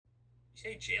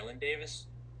Say Jalen Davis?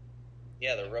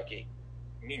 Yeah, the rookie.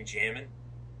 You mean Jamin?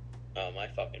 Oh, my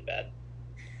fucking bad.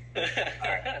 All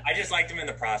right. I just liked him in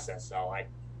the process, so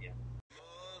yeah.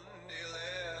 Monday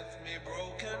left me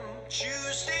broken.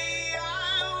 Tuesday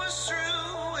I was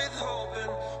through with hoping.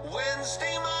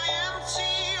 Wednesday my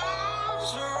empty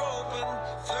arms were open.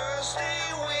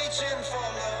 Thursday waiting for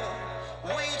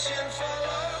love, waiting for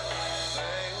love.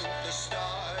 Thank the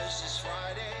stars it's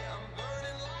Friday. I'm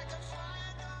burning like a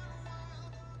fire gone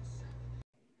wild.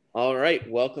 All right,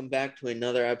 welcome back to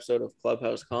another episode of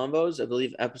Clubhouse Combos. I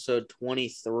believe episode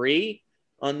 23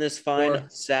 on this fine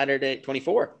Saturday,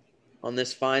 24 on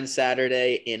this fine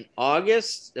Saturday in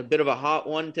August. A bit of a hot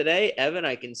one today. Evan,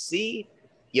 I can see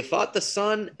you fought the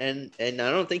sun, and I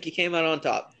don't think you came out on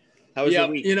top. How was your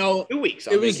week? 2 weeks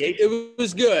on vacation. It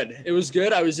was good. It was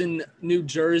good. I was in New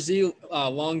Jersey,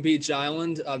 Long Beach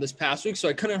Island this past week, so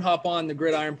I couldn't hop on the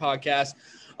Gridiron podcast.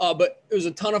 But it was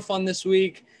a ton of fun this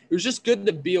week. It was just good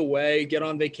to be away, get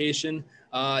on vacation.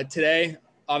 Today,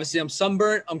 obviously, I'm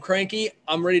sunburnt. I'm cranky.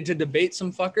 I'm ready to debate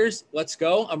some fuckers. Let's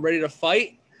go. I'm ready to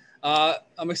fight.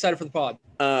 I'm excited for the pod.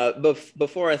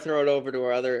 Before I throw it over to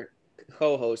our other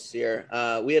co-hosts here,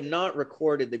 we have not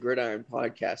recorded the Gridiron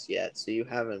podcast yet, so you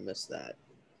haven't missed that.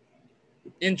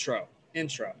 Intro.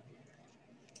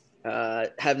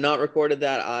 Have not recorded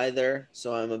that either,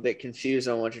 so I'm a bit confused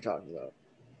on what you're talking about.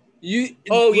 Was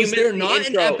missed there the not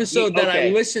intro. an episode that I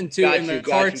listened to in the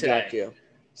car today? Got you.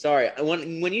 Sorry,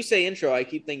 when you say intro, I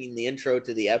keep thinking the intro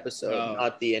to the episode,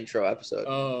 not the intro episode.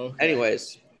 Oh, okay.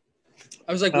 Anyways.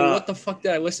 I was like, well, what the fuck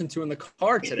did I listen to in the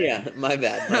car today? Yeah, my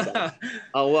bad.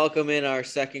 I'll welcome in our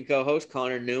second co-host,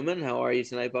 Connor Newman. How are you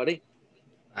tonight, buddy?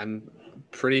 I'm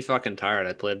pretty fucking tired.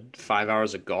 I played 5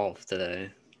 hours of golf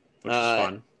today, which is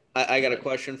fun. I got a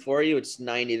question for you. It's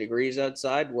 90 degrees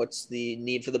outside. What's the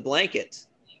need for the blanket?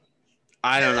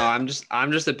 I don't know.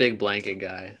 I'm just a big blanket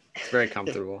guy. It's very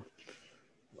comfortable.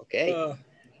 Okay.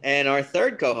 And our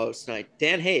third co-host tonight,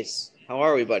 Dan Hayes. How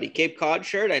are we, buddy? Cape Cod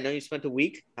shirt. I know you spent a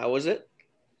week. How was it?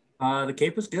 The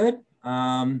Cape was good.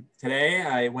 Today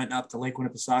I went up to Lake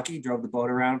Winnipesaukee, drove the boat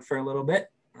around for a little bit.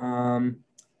 But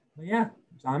yeah,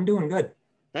 so I'm doing good.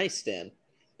 Nice, Dan.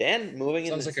 Dan, moving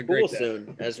into Sounds like a school great day.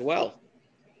 soon as well.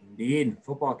 Indeed.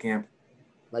 Football camp.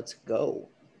 Let's go.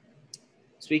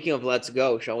 Speaking of let's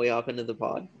go, shall we hop into the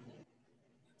pod?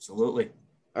 Absolutely.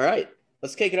 All right.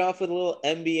 Let's kick it off with a little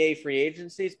NBA free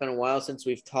agency. It's been a while since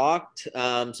we've talked.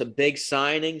 Some big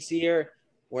signings here.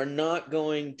 We're not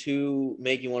going to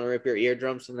make you want to rip your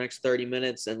eardrums for the next 30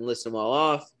 minutes and list them all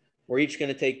off. We're each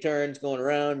going to take turns going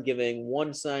around, giving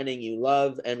one signing you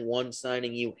love and one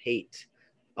signing you hate.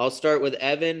 I'll start with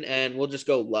Evan, and we'll just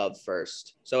go love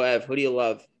first. So, Ev, who do you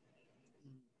love?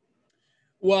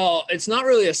 Well, it's not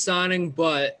really a signing,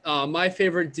 but my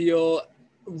favorite deal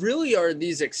really are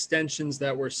these extensions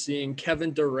that we're seeing.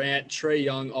 Kevin Durant, Trae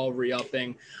Young, all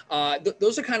re-upping.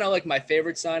 Those are kind of like my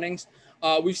favorite signings.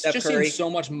 We've just seen so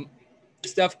much.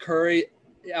 Steph Curry,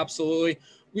 absolutely.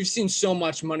 We've seen so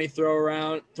much money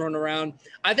thrown around.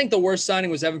 I think the worst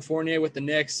signing was Evan Fournier with the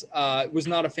Knicks. Was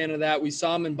not a fan of that. We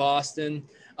saw him in Boston.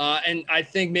 And I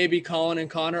think maybe Colin and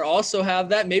Connor also have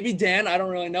that. Maybe Dan, I don't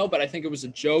really know, but I think it was a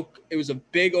joke. It was a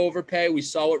big overpay. We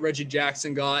saw what Reggie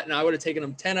Jackson got, and I would have taken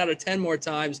him 10 out of 10 more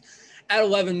times at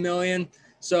 $11 million.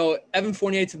 So Evan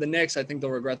Fournier to the Knicks, I think they'll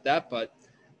regret that, but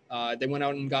they went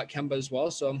out and got Kemba as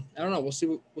well. So I don't know. We'll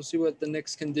see what the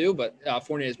Knicks can do, but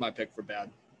Fournier is my pick for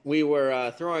bad. We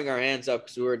were throwing our hands up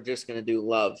because we were just going to do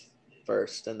love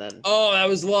first, and then. Oh, that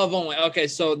was love only. Okay,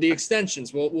 so the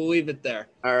extensions, we'll leave it there.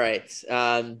 All right,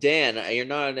 Dan, you're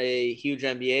not a huge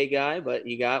NBA guy, but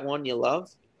you got one you love.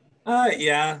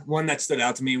 Yeah, one that stood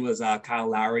out to me was Kyle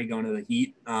Lowry going to the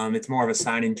Heat. It's more of a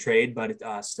sign and trade, but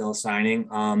it's still a signing.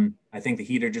 I think the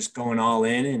Heat are just going all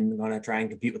in and going to try and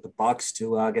compete with the Bucks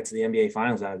to get to the NBA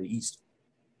Finals out of the East.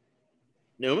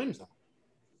 Newman?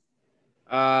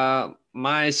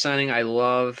 My signing I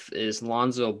love is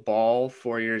Lonzo Ball,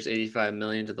 4 years, $85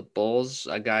 million to the Bulls,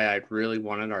 a guy I really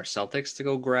wanted our Celtics to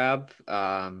go grab.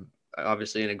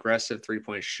 Obviously an aggressive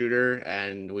three-point shooter,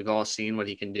 and we've all seen what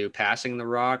he can do passing the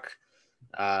rock.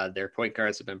 Their point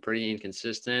guards have been pretty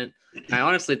inconsistent. I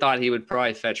honestly thought he would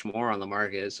probably fetch more on the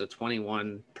market, so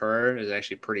 21 per is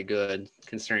actually pretty good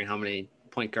considering how many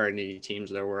point guard needy teams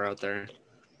there were out there.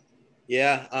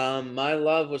 Yeah, my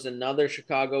love was another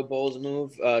Chicago Bulls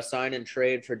move, sign and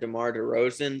trade for DeMar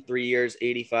DeRozan, 3 years,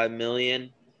 $85 million.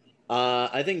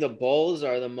 I think the Bulls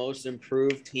are the most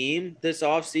improved team this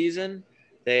offseason.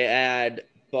 They add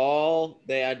Ball,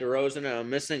 they add DeRozan, and I'm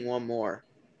missing one more.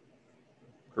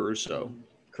 Caruso.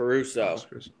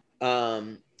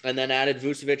 And then added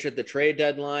Vucevic at the trade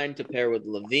deadline to pair with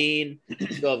Levine.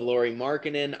 Still have Lauri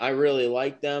Markkanen. I really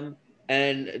like them.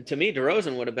 And to me,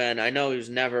 DeRozan would have been, I know he was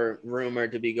never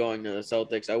rumored to be going to the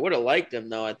Celtics. I would have liked him,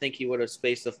 though. I think he would have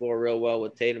spaced the floor real well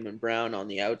with Tatum and Brown on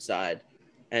the outside.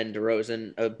 And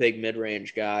DeRozan, a big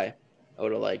mid-range guy. I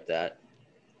would have liked that.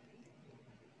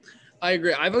 I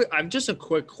agree. I've just a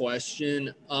quick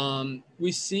question.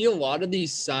 We see a lot of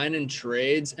these sign and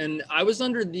trades, and I was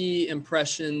under the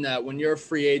impression that when you're a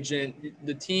free agent,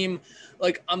 the team,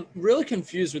 like, I'm really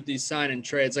confused with these sign and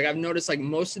trades. Like, I've noticed like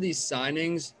most of these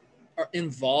signings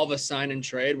involve a sign and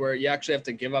trade where you actually have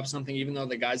to give up something even though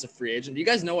the guy's a free agent. Do you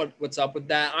guys know what's up with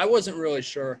that? I wasn't really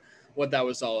sure what that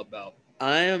was all about.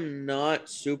 I am not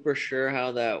super sure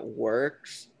how that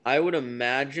works. I would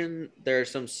imagine there are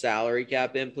some salary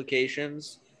cap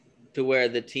implications to where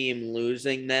the team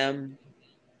losing them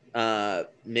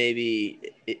maybe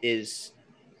is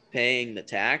paying the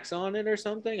tax on it or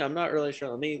something. I'm not really sure.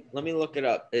 Let me look it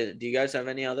up. Do you guys have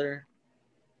any other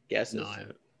guesses? No,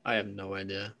 I have no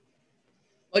idea.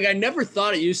 Like, I never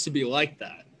thought it used to be like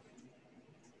that.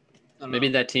 Maybe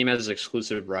that team has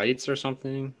exclusive rights or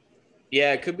something.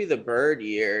 Yeah, it could be the Bird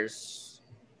years.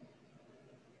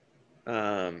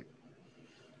 Let's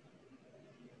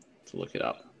look it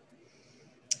up.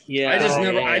 Yeah,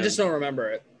 I just don't remember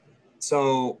it.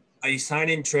 So a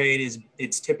sign-in trade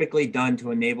it's typically done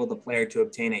to enable the player to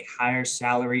obtain a higher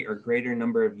salary or greater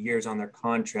number of years on their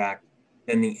contract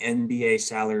than the NBA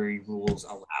salary rules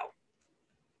allow.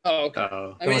 Oh, okay.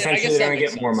 So essentially, they're going to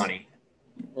get more money.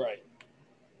 Right.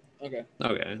 Okay.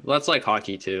 Okay. Well, that's like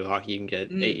hockey too. Hockey, you can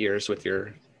get 8 years with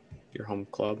your home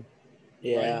club.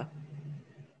 Yeah. Right.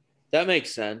 That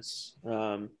makes sense.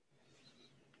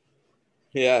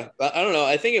 Yeah, I don't know.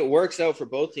 I think it works out for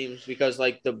both teams because,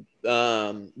 like, the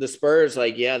Spurs,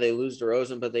 like, yeah, they lose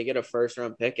DeRozan, but they get a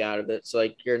first-round pick out of it. So,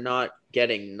 like, you're not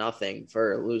getting nothing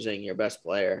for losing your best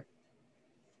player.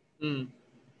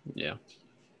 Yeah.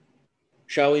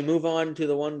 Shall we move on to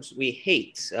the ones we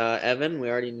hate? Evan, we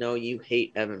already know you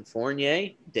hate Evan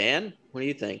Fournier. Dan, what do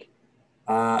you think?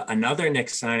 Another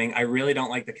Knicks signing. I really don't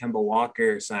like the Kemba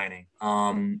Walker signing.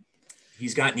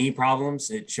 He's got knee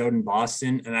problems. It showed in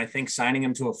Boston. And I think signing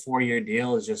him to a 4-year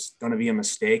deal is just going to be a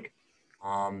mistake.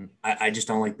 I just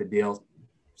don't like the deal.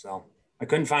 So I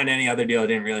couldn't find any other deal I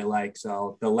didn't really like.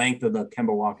 So the length of the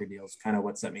Kemba Walker deal is kind of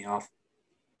what set me off.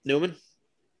 Newman?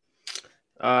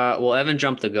 Well, Evan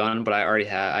jumped the gun, but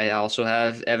I also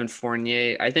have Evan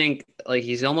Fournier. I think like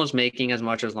he's almost making as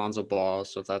much as Lonzo Ball,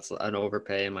 so that's an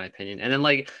overpay in my opinion. And then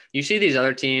like you see these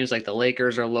other teams, like the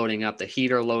Lakers are loading up, the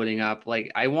Heat are loading up.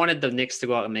 Like I wanted the Knicks to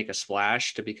go out and make a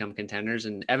splash to become contenders,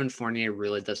 and Evan Fournier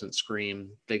really doesn't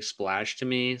scream big splash to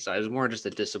me. So it was more just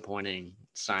a disappointing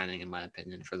signing in my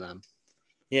opinion for them.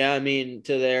 Yeah, I mean,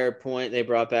 to their point, they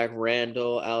brought back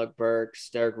Randall, Alec Burks,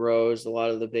 Derrick Rose, a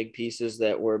lot of the big pieces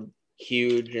that were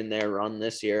huge in their run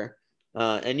this year.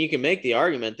 And you can make the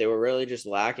argument they were really just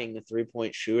lacking the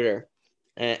three-point shooter.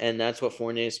 And that's what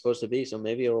Fournier is supposed to be. So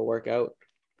maybe it'll work out.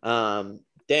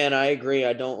 Dan, I agree.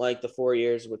 I don't like the 4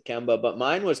 years with Kemba, but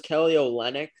mine was Kelly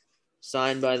Olynyk,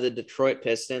 signed by the Detroit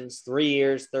Pistons, 3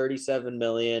 years, $37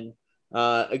 million.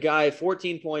 A guy,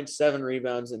 14.7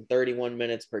 rebounds in 31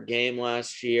 minutes per game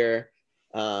last year.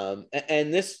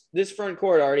 And this front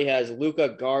court already has Luka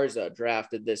Garza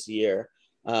drafted this year.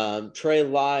 Trey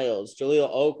Lyles, Jahlil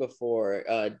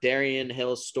Okafor, Darian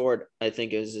Hill-Stewart, I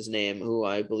think is his name, who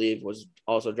I believe was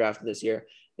also drafted this year.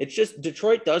 It's just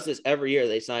Detroit does this every year.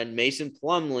 They sign Mason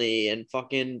Plumlee and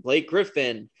fucking Blake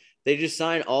Griffin. They just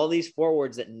sign all these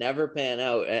forwards that never pan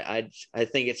out. I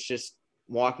think it's just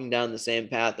walking down the same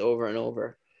path over and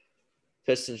over.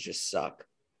 Pistons just suck.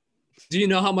 Do you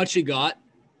know how much he got?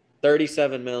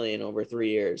 $37 million over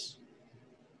 3 years.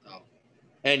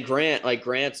 And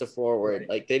Grant's a forward.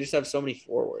 Like, they just have so many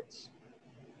forwards.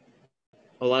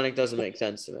 Olynyk doesn't make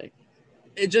sense to me.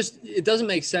 It doesn't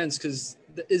make sense because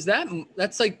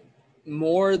that's like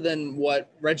more than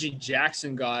what Reggie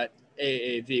Jackson got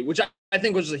AAV, which I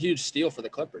think was a huge steal for the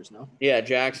Clippers, no? Yeah,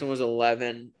 Jackson was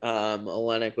 11.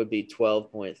 Olynyk would be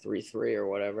 12.33 or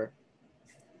whatever.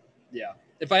 Yeah.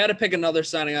 If I had to pick another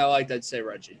signing I liked, I'd say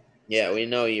Reggie. Yeah, we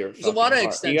know you're There's a lot of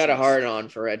extensions. You got a hard on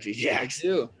for Reggie Jackson.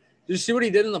 I do. Did you see what he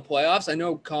did in the playoffs? I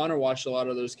know Connor watched a lot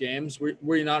of those games.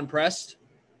 Were you not impressed?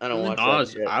 I don't watch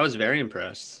that shit. I was very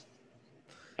impressed.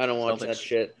 I don't watch that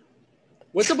shit.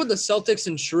 What's up with the Celtics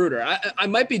and Schroeder? I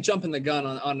might be jumping the gun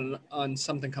on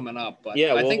something coming up, but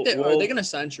yeah, I think are they going to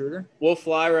sign Schroeder? We'll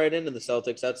fly right into the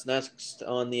Celtics. That's next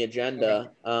on the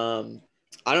agenda. Okay.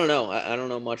 I don't know. I don't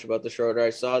know much about the Schroeder. I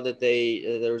saw that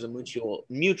there was a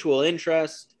mutual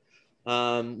interest.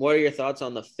 What are your thoughts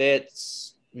on the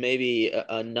fits? maybe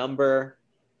a number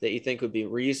that you think would be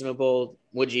reasonable?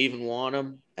 Would you even want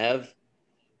him, Ev?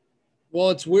 Well,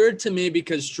 it's weird to me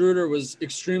because Schroeder was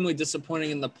extremely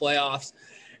disappointing in the playoffs,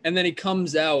 and then he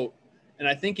comes out, and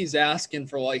I think he's asking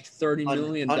for like $30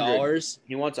 million 100.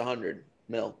 He wants 100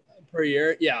 mil per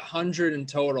year. Yeah, 100 in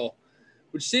total,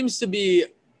 which seems to be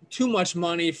too much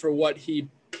money for what he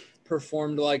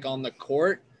performed like on the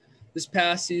court this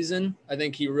past season. I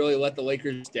think he really let the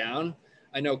Lakers down.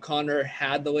 I know Connor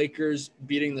had the Lakers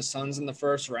beating the Suns in the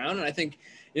first round, and I think,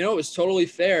 it was totally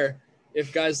fair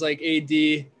if guys like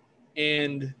AD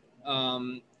and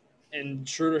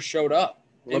Schroeder showed up.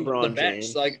 LeBron the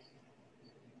bench, James.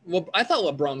 Well, I thought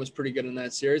LeBron was pretty good in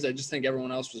that series. I just think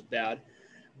everyone else was bad.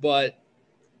 But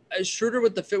Schroeder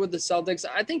with the fit with the Celtics,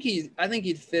 I think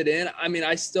he'd fit in. I mean,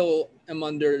 I still am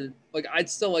I'd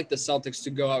still like the Celtics to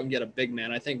go out and get a big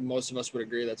man. I think most of us would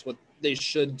agree that's what they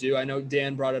should do. I know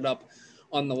Dan brought it up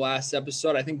on the last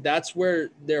episode. I think that's where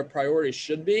their priorities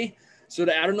should be. So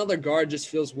to add another guard just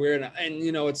feels weird. And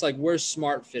it's like, where's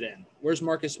Smart fit in? Where's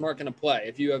Marcus Smart going to play?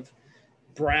 If you have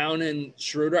Brown and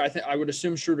Schroeder, I would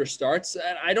assume Schroeder starts.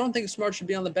 And I don't think Smart should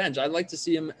be on the bench. I'd like to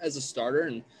see him as a starter.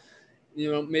 And,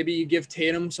 maybe you give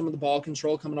Tatum some of the ball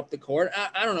control coming up the court.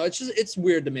 I don't know. It's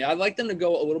weird to me. I'd like them to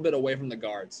go a little bit away from the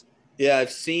guards. Yeah,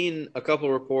 I've seen a couple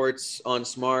reports on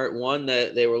Smart. One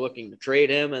that they were looking to trade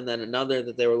him, and then another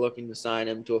that they were looking to sign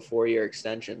him to a 4-year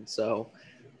extension. So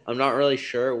I'm not really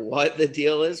sure what the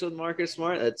deal is with Marcus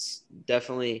Smart. That's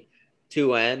definitely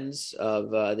two ends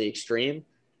of the extreme.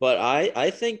 But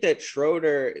I think that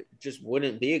Schroeder just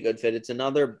wouldn't be a good fit. It's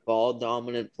another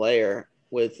ball-dominant player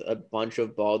with a bunch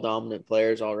of ball-dominant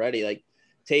players already. Like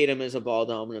Tatum is a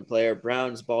ball-dominant player.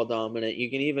 Brown's ball-dominant. You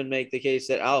can even make the case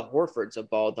that Al Horford's a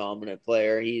ball-dominant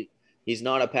player. He's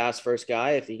not a pass-first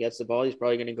guy. If he gets the ball, he's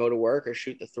probably going to go to work or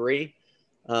shoot the three.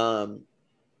 I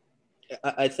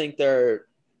think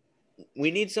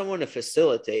we need someone to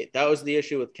facilitate. That was the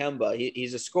issue with Kemba.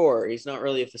 He's a scorer. He's not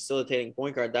really a facilitating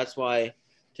point guard. That's why,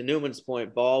 to Newman's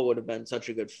point, Ball would have been such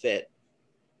a good fit.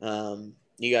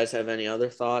 You guys have any other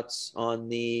thoughts on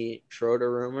the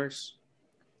Schroeder rumors?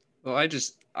 Well,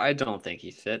 I don't think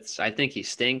he fits. I think he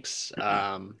stinks.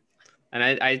 And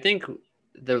I think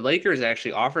the Lakers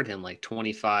actually offered him like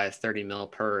 25, 30 mil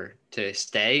per to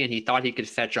stay, and he thought he could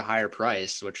fetch a higher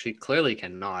price, which he clearly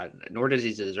cannot, nor does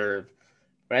he deserve.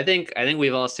 But I think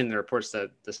we've all seen the reports that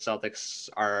the Celtics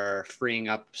are freeing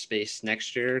up space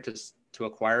next year to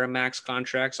acquire a max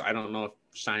contract. So I don't know if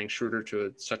signing Schroeder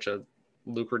to such a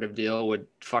lucrative deal would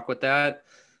fuck with that.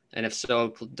 And if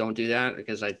so, don't do that,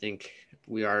 because I think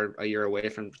we are a year away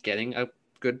from getting a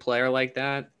good player like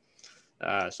that.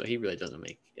 So he really doesn't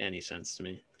make any sense to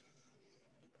me.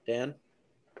 Dan?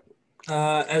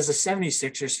 As a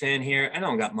 76ers fan here, I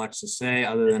don't got much to say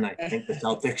other than I think the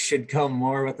Celtics should go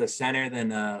more with a center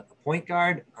than a point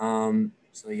guard.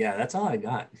 So yeah, that's all I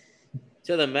got.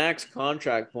 To the max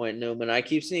contract point, Newman, I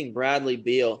keep seeing Bradley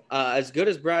Beal. As good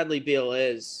as Bradley Beal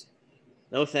is,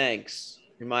 no thanks,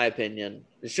 in my opinion.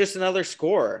 It's just another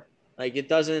scorer. Like, it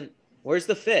doesn't – where's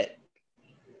the fit?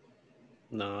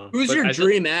 No. Who's your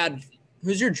dream ad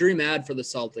for the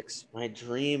Celtics? My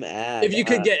dream ad. If you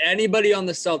could get anybody on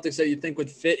the Celtics that you think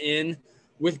would fit in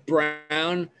with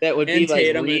Brown that would and be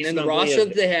Tatum like and the roster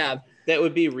that they have. That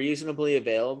would be reasonably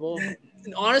available.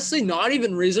 Honestly, not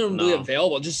even reasonably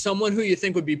available. Just someone who you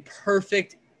think would be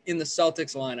perfect in the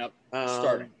Celtics lineup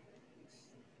starting.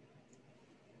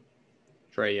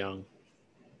 Trae Young.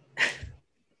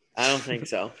 I don't think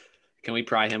so. Can we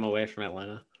pry him away from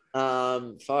Atlanta?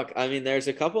 Fuck. I mean, there's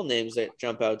a couple names that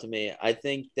jump out to me. I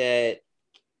think that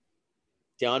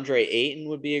DeAndre Ayton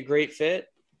would be a great fit.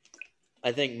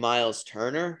 I think Miles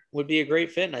Turner would be a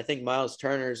great fit, and I think Miles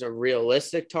Turner is a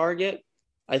realistic target.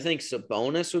 I think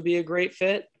Sabonis would be a great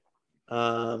fit.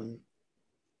 I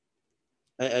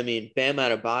mean, Bam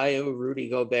Adebayo, Rudy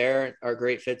Gobert are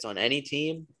great fits on any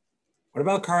team. What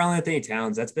about Karl-Anthony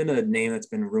Towns? That's been a name that's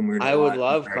been rumored. I would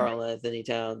love Karl-Anthony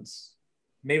Towns.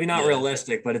 Maybe not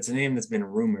realistic, but it's a name that's been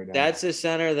rumored. That's a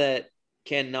center that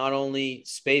can not only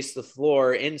space the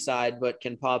floor inside, but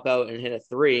can pop out and hit a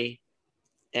three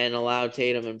and allow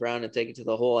Tatum and Brown to take it to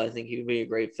the hole. I think he would be a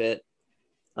great fit.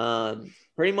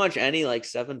 Pretty much any like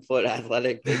 7-foot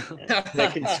athletic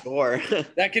that can score.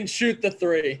 That can shoot the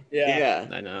three. Yeah.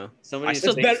 I know. Somebody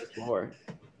space the floor.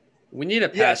 We need a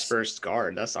pass first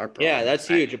guard. That's our problem. Yeah, that's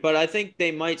huge. But I think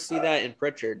they might see that in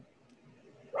Pritchard.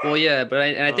 Well, yeah, but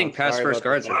I think pass first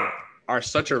guards are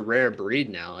such a rare breed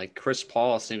now. Like Chris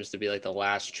Paul seems to be like the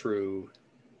last true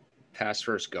pass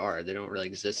first guard. They don't really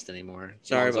exist anymore.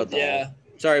 Sorry about that. Yeah.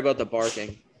 Sorry about the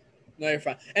barking. No, you're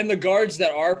fine. And the guards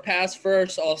that are pass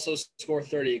first also score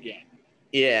 30 a game.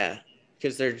 Yeah,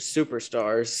 because they're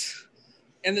superstars.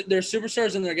 And they're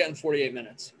superstars, and they're getting 48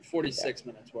 minutes, 46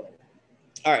 minutes, whatever.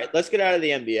 All right, let's get out of the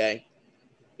NBA.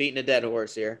 Beating a dead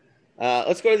horse here.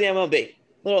 Let's go to the MLB.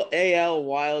 Little AL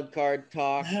wild card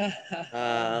talk. This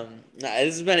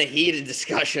has been a heated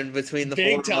discussion between the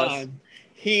Big four of us. time.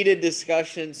 Heated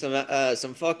discussion.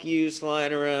 Some fuck yous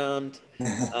flying around.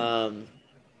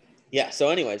 Yeah. So,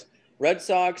 anyways, Red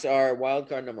Sox are wild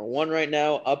card number 1 right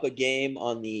now, up a game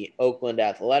on the Oakland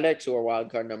Athletics, who are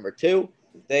wild card number 2.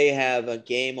 They have a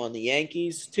game on the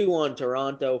Yankees, 2 on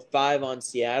Toronto, 5 on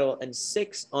Seattle, and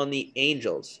 6 on the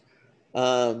Angels.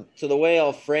 So the way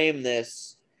I'll frame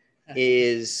this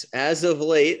is, as of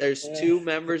late, there's 2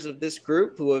 members of this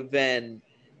group who have been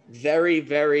very,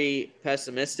 very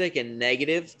pessimistic and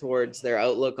negative towards their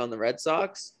outlook on the Red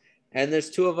Sox, and there's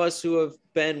 2 of us who have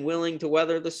been willing to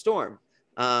weather the storm.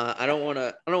 I don't want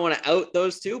to out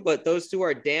those 2, but those 2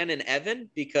 are Dan and Evan,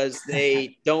 because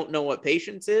they don't know what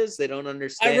patience is. They don't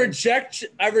understand.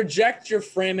 I reject your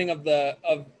framing of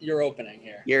your opening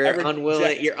here. You're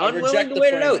unwilling to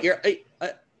wait it out.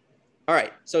 All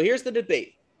right. So here's the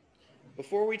debate.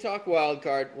 Before we talk wild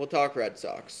card, we'll talk Red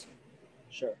Sox.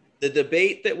 Sure. The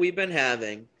debate that we've been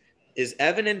having is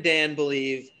Evan and Dan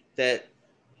believe that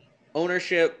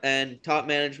ownership and top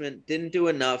management didn't do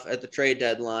enough at the trade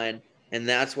deadline, and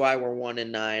that's why we're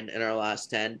 1-9 in our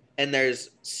last 10. And there's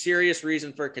serious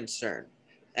reason for concern.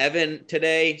 Evan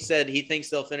today said he thinks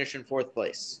they'll finish in 4th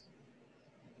place.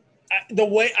 The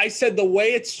way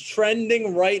it's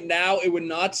trending right now, it would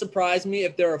not surprise me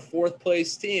if they're a 4th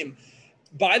place team.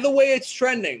 By the way it's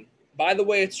trending.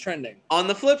 On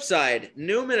the flip side,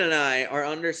 Newman and I are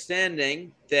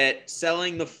understanding that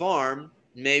selling the farm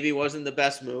maybe wasn't the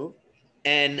best move,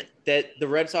 and that the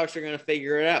Red Sox are going to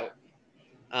figure it out.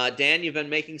 Dan, you've been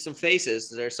making some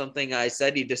faces. Is there something I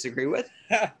said you disagree with?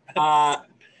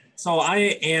 So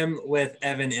I am with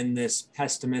Evan in this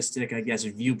pessimistic, I guess,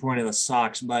 viewpoint of the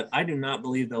Sox, but I do not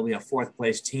believe they'll be a 4th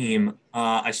place team.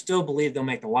 I still believe they'll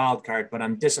make the wild card, but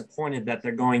I'm disappointed that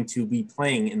they're going to be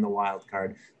playing in the wild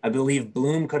card. I believe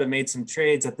Bloom could have made some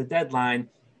trades at the deadline,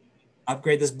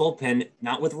 upgrade this bullpen,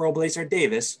 not with Robles or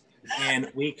Davis,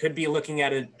 and we could be looking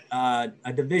at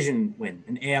a division win,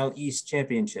 an AL East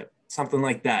championship. Something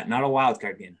like that, not a wild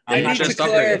card game. They just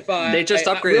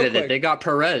upgraded it. They got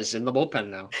Perez in the bullpen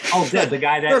now. Oh, good. The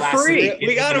guy that for free.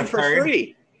 We got him for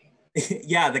free.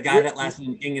 Yeah, the guy that lasted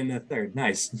an inning in the 3rd.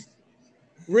 Nice.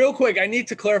 Real quick, I need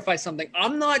to clarify something.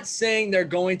 I'm not saying they're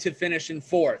going to finish in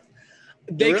 4th.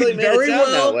 They really could very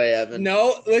well. That way, Evan.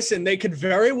 No, listen. They could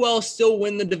very well still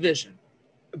win the division.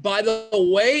 By the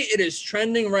way it is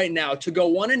trending right now, to go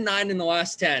 1-9 in the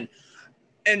last 10.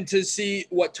 And to see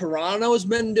what Toronto has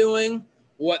been doing,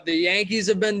 what the Yankees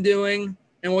have been doing,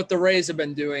 and what the Rays have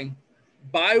been doing,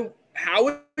 by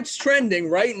how it's trending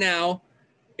right now,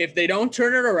 if they don't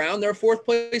turn it around, they're a 4th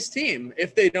place team.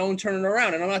 If they don't turn it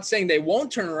around, and I'm not saying they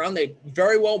won't turn it around, they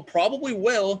very well probably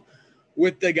will,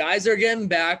 with the guys they're getting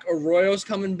back. Arroyo's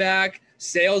coming back,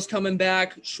 Sale's coming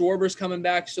back, Schwarber's coming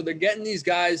back. So they're getting these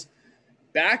guys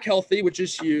back healthy, which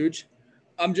is huge.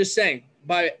 I'm just saying,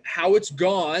 by how it's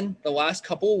gone the last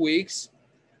couple of weeks.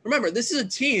 Remember, this is a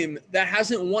team that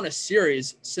hasn't won a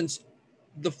series since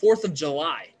the 4th of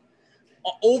July.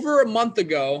 Over a month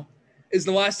ago is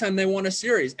the last time they won a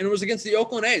series, and it was against the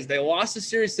Oakland A's. They lost a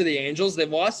series to the Angels. They've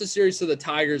lost a series to the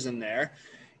Tigers in there.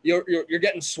 You're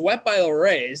getting swept by the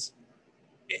Rays.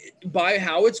 By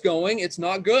how it's going, it's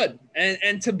not good.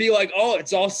 And to be like, oh,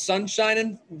 it's all sunshine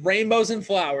and rainbows and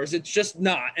flowers. It's just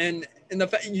not. And the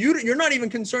fact you're not even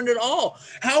concerned at all.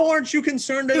 How aren't you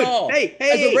concerned at all? Hey,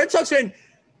 as a Red Sox fan,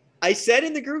 I said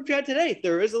in the group chat today,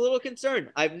 there is a little concern.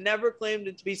 I've never claimed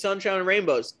it to be sunshine and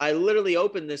rainbows. I literally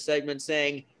opened this segment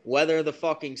saying, weather the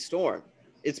fucking storm.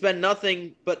 It's been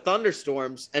nothing but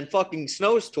thunderstorms and fucking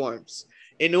snowstorms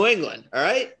in New England. All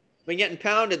right. Been getting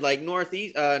pounded like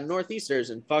northeasters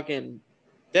in fucking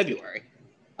February.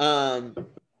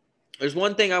 There's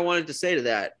one thing I wanted to say to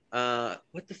that.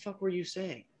 What the fuck were you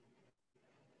saying?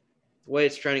 The way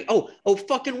it's trending. Oh,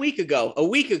 fucking week ago,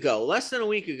 less than a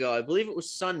week ago, I believe it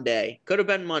was Sunday, could have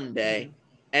been Monday.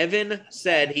 Evan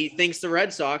said he thinks the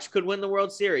Red Sox could win the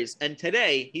World Series, and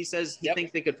today he says he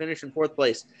thinks they could finish in 4th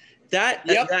place. That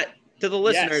to the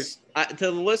listeners,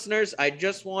 I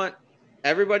just want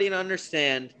everybody to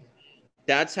understand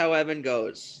that's how Evan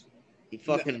goes. He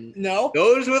fucking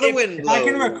goes with the wind. I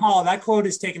can recall that quote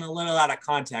is taken a little out of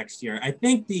context here. I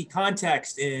think the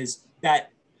context is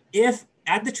that if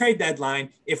at the trade deadline,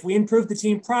 if we improve the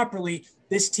team properly,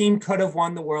 this team could have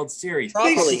won the World Series.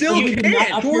 They still You did not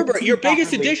can. upgrade the Schwarber, team your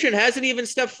biggest properly. addition hasn't even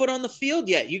stepped foot on the field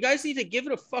yet. You guys need to give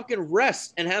it a fucking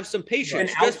rest and have some He's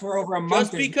patience. been out for over a month.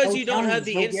 Just There's because no you don't telling, have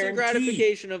the there's no instant guarantee.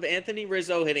 gratification of Anthony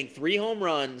Rizzo hitting 3 home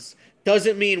runs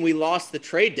doesn't mean we lost the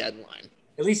trade deadline.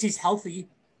 At least he's healthy.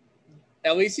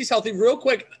 At least he's healthy. Real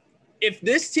quick, if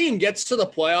this team gets to the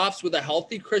playoffs with a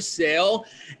healthy Chris Sale,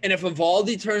 and if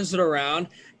Evaldi turns it around,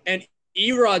 and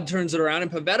Erod turns it around,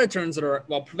 and Pivetta turns it around,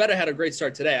 well, Pivetta had a great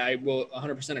start today. I will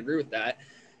 100% agree with that.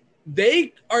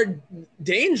 They are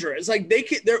dangerous. Like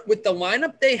they're with the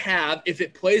lineup they have. If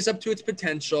it plays up to its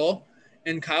potential,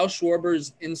 and Kyle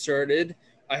Schwarber's inserted,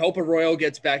 I hope Arroyo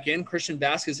gets back in. Christian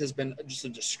Vasquez has been just a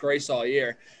disgrace all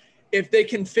year. If they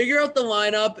can figure out the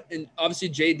lineup, and obviously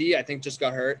JD, I think, just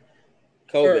got hurt.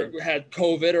 COVID. Or had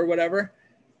COVID or whatever,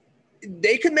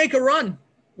 they could make a run.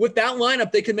 With that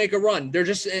lineup, they could make a run.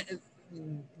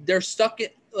 They're stuck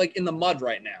in the mud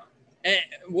right now.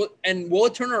 And will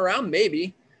it turn around?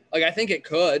 Maybe. Like, I think it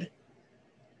could.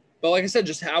 But like I said,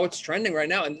 just how it's trending right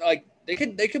now. And like they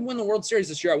could win the World Series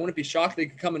this year. I wouldn't be shocked. They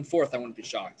could come in fourth. I wouldn't be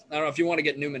shocked. I don't know if you want to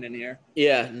get Newman in here.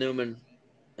 Yeah, Newman.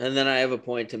 And then I have a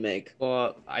point to make.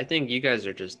 Well, I think you guys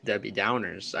are just Debbie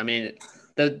Downers. I mean,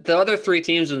 the other 3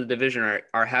 teams in the division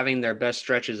are having their best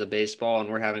stretches of baseball, and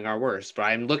we're having our worst. But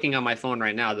I'm looking on my phone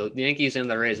right now. The Yankees and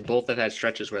the Rays both have had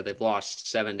stretches where they've lost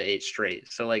 7 to 8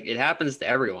 straight. So, like, it happens to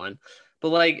everyone. But,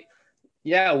 like,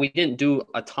 yeah, we didn't do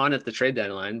a ton at the trade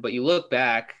deadline. But you look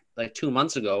back, like 2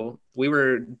 months ago, we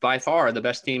were by far the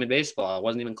best team in baseball. It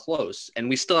wasn't even close. And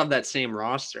we still have that same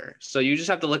roster. So you just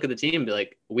have to look at the team and be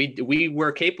like, we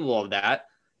were capable of that.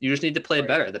 You just need to play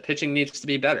better. The pitching needs to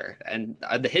be better. And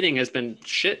the hitting has been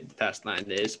shit the past 9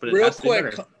 days. But it Real has to be quick,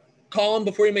 better. Colin,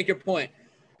 before you make your point,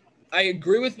 I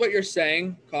agree with what you're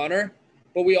saying, Connor,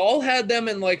 but we all had them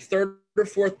in like 3rd or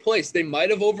 4th place. They might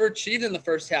have overachieved in the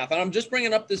first half. And I'm just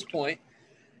bringing up this point.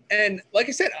 And like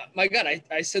I said, my God,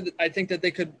 I said that I think that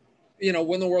they could,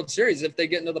 win the World Series if they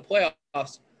get into the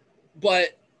playoffs.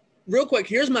 But real quick,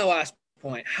 here's my last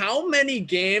point. How many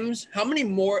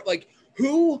more, like,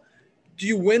 who do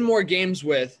you win more games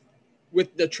with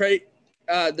the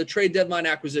trade deadline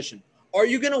acquisition? Are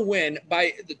you going to win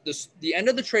by the end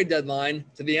of the trade deadline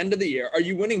to the end of the year? Are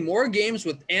you winning more games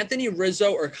with Anthony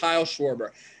Rizzo or Kyle Schwarber?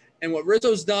 And what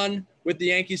Rizzo's done with the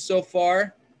Yankees so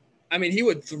far, I mean, he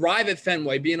would thrive at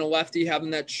Fenway, being a lefty, having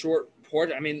that short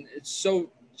porch. I mean, it's so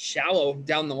shallow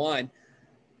down the line.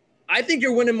 I think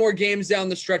you're winning more games down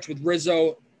the stretch with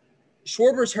Rizzo.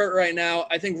 Schwarber's hurt right now.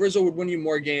 I think Rizzo would win you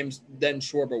more games than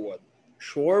Schwarber would.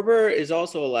 Schwarber is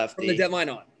also a lefty. From the deadline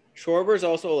on. Schwarber is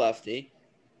also a lefty.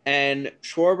 And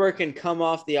Schwarber can come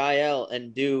off the IL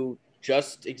and do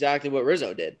just exactly what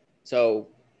Rizzo did. So,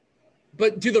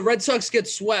 but do the Red Sox get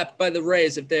swept by the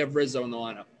Rays if they have Rizzo in the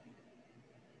lineup?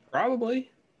 Probably.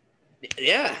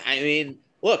 yeah, I mean,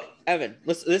 look, Evan,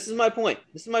 listen, this is my point.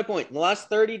 In the last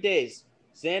 30 days,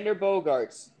 Xander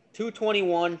Bogaerts,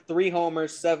 221, 3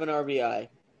 homers, 7 RBI.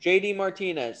 JD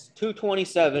Martinez,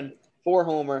 227, 4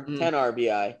 homer, 10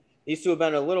 RBI. These two have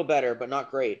been a little better, but not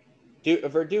great.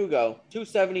 Verdugo,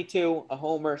 272, a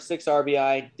homer, 6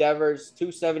 RBI. Devers,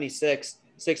 276,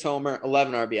 6 homer,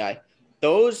 11 RBI.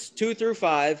 Those 2 through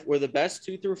 5 were the best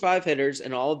 2 through 5 hitters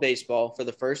in all of baseball for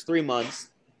the first 3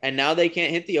 months, and now they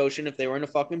can't hit the ocean if they were in a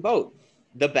fucking boat.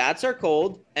 The bats are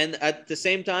cold, and at the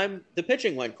same time, the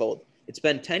pitching went cold. It's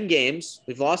been 10 games.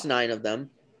 We've lost 9 of them.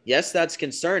 Yes, that's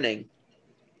concerning,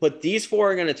 but these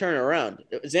 4 are going to turn around.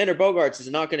 Xander Bogaerts is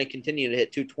not going to continue to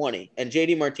hit 220, and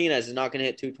JD Martinez is not going to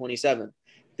hit 227.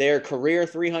 They're career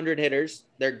 300 hitters.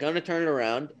 They're going to turn it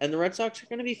around, and the Red Sox are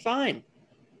going to be fine.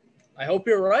 I hope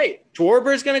you're right.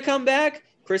 Schwarber's going to come back.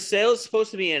 Chris Sale is supposed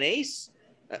to be an ace.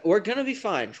 We're going to be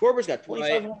fine. Schwarber's got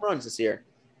 25 home runs this year.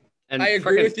 And I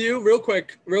agree with you. Real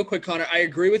quick, Connor. I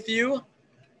agree with you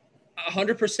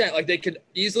 100%. Like, they could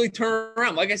easily turn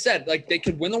around. Like I said, like, they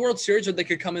could win the World Series or they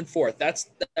could come in 4th.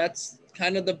 That's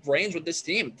kind of the range with this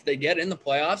team. If they get in the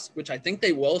playoffs, which I think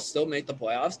they will still make the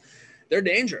playoffs, they're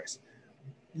dangerous.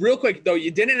 Real quick, though,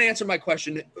 you didn't answer my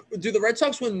question. Do the Red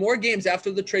Sox win more games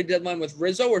after the trade deadline with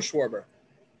Rizzo or Schwarber?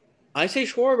 I say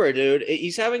Schwarber, dude.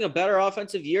 He's having a better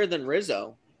offensive year than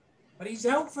Rizzo. But he's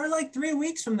out for like 3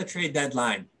 weeks from the trade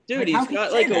deadline. Dude, Like, how he's can you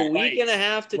got say like a that? week and a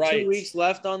half to 2 weeks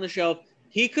left on the shelf.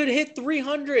 He could hit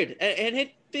 300 and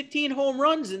hit 15 home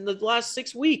runs in the last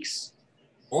 6 weeks.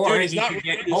 Or Dude, he's he not could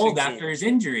get producing cold team. after his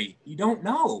injury. You don't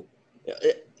know.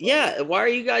 Yeah, why are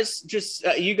you guys just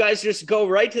go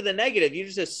right to the negative? You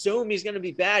just assume he's going to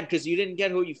be bad because you didn't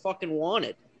get who you fucking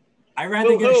wanted. I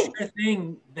rather get a Who? sure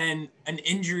thing than an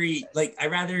injury. Like I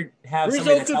rather have somebody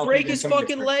Rizzo that's could healthy break than his somebody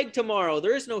fucking that's hurt. leg tomorrow.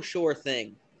 There is no sure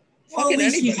thing. Well, at Fucking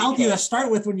least he's anybody healthy could. to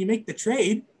start with when you make the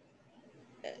trade.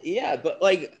 Yeah, but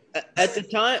like at the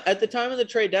time of the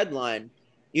trade deadline,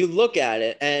 you look at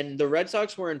it, and the Red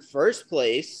Sox were in first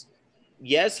place.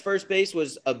 Yes, first base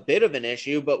was a bit of an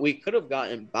issue, but we could have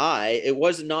gotten by. It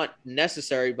was not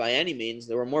necessary by any means.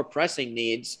 There were more pressing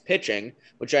needs, pitching,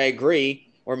 which I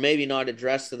agree, or maybe not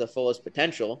addressed to the fullest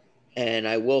potential. And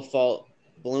I will fault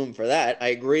Bloom for that. I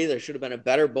agree there should have been a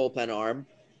better bullpen arm.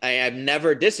 I have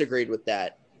never disagreed with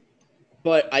that.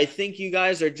 But I think you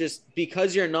guys are just,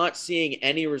 because you're not seeing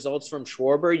any results from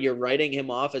Schwarber, you're writing him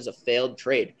off as a failed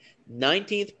trade.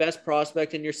 19th best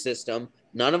prospect in your system.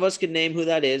 None of us could name who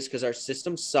that is because our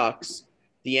system sucks.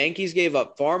 The Yankees gave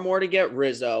up far more to get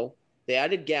Rizzo. They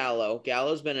added Gallo.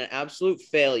 Gallo's been an absolute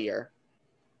failure.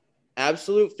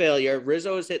 Absolute failure.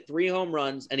 Rizzo has hit 3 home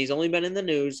runs, and he's only been in the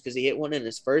news because he hit one in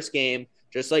his first game,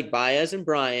 just like Baez and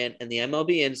Bryant, and the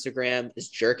MLB Instagram is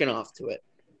jerking off to it.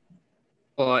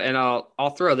 Well, and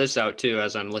I'll throw this out too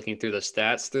as I'm looking through the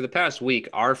stats. Through the past week,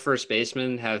 our first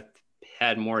basemen have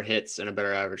had more hits and a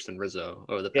better average than Rizzo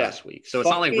over the past week. So it's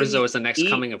not like Rizzo is the next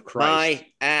coming of Christ. My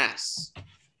ass.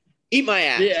 Eat my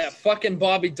ass. Yeah, fucking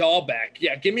Bobby Dahlbeck.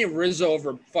 Yeah, give me Rizzo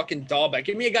over fucking Dahlbeck.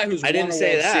 Give me a guy who's I didn't won a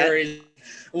say World that. Series,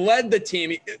 led the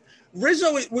team.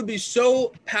 Rizzo would be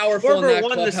so powerful in Schwarber that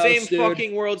won the clubhouse, same dude.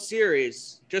 fucking World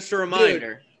Series. Just a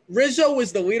reminder. Rizzo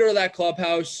was the leader of that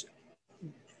clubhouse.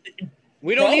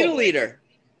 We don't need a Probably. leader.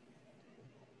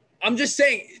 I'm just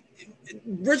saying,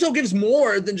 Rizzo gives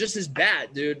more than just his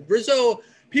bat, dude. Rizzo,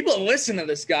 people listen to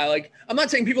this guy. Like, I'm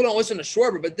not saying people don't listen to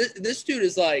Schwarber, but this dude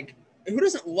is like, who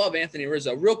doesn't love Anthony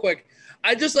Rizzo? Real quick,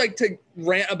 I just like to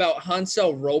rant about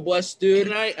Hansel Robles, dude.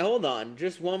 Can I hold on?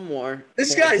 Just one more.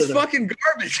 This point guy's to the- fucking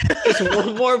garbage. Just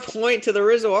one more point to the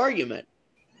Rizzo argument.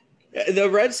 The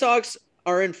Red Sox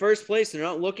are in first place. They're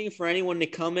not looking for anyone to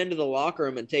come into the locker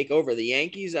room and take over. The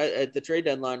Yankees at the trade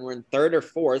deadline were in 3rd or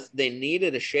 4th. They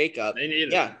needed a shakeup. They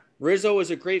needed Yeah, Rizzo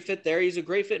is a great fit there. He's a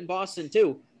great fit in Boston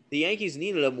too. The Yankees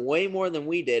needed him way more than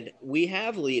we did. We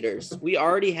have leaders. We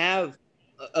already have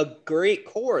a great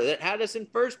core that had us in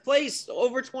first place,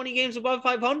 over 20 games above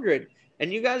 500.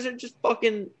 And you guys are just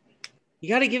fucking – you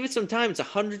got to give it some time. It's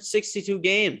 162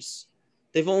 games.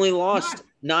 They've only lost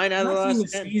 9 out of the Nothing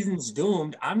last the 10. season's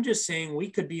doomed. I'm just saying we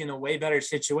could be in a way better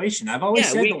situation. I've always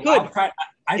Yeah, said we the could. wild card.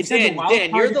 I've said the Dan, wild you're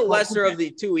card the is lesser open. of the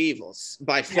 2 evils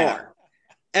by far.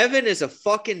 Yeah. Evan is a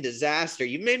fucking disaster.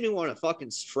 You made me want to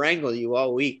fucking strangle you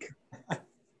all week.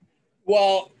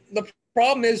 Well, the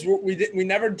problem is we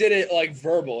never did it like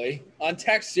verbally. On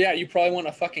text, yeah, you probably want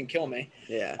to fucking kill me.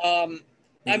 Yeah. He I wants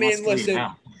mean, to leave listen,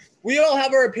 now. we all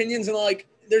have our opinions, and like,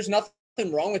 there's nothing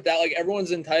wrong with that. Like,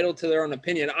 everyone's entitled to their own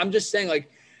opinion. I'm just saying, like,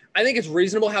 I think it's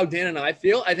reasonable how Dan and I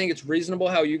feel. I think it's reasonable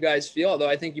how you guys feel, although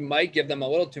I think you might give them a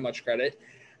little too much credit.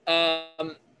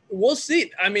 We'll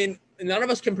see. I mean, none of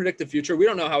us can predict the future. We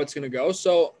don't know how it's going to go.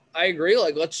 So I agree.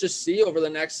 Like, let's just see over the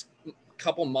next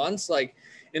couple months, like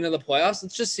into the playoffs.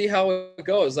 Let's just see how it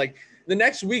goes. Like, the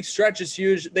next week stretch is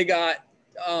huge. They got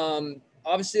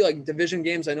obviously like division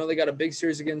games. I know they got a big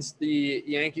series against the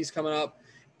Yankees coming up,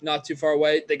 not too far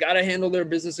away. They got to handle their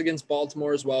business against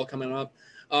Baltimore as well coming up.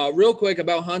 Real quick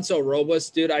about Hansel Robles,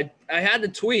 dude. I had to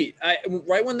tweet.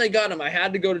 Right when they got him, I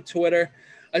had to go to Twitter.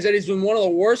 I said he's been one of the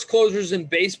worst closers in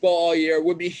baseball all year.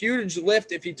 Would be a huge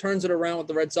lift if he turns it around with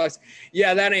the Red Sox.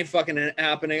 Yeah, that ain't fucking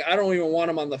happening. I don't even want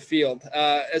him on the field.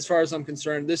 As far as I'm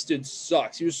concerned, this dude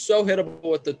sucks. He was so hittable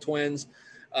with the Twins.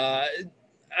 I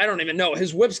don't even know.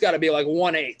 His whip's got to be like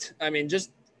 1.8. I mean,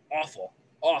 just awful.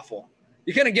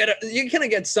 You're gonna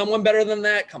get someone better than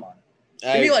that. Come on,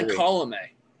 give me like Colome.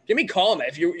 Give me Colome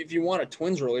if you want a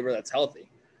Twins reliever that's healthy.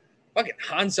 Fucking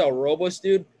Hansel Robles,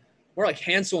 dude. More like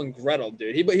Hansel and Gretel,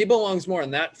 dude. He belongs more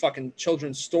in that fucking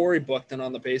children's storybook than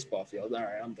on the baseball field. All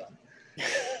right, I'm done.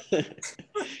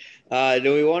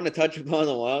 Do we want to touch upon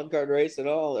the wild card race at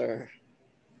all, or?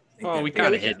 Oh, we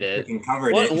kind of hit it.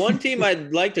 Covered it. One team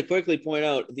I'd like to quickly point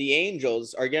out, the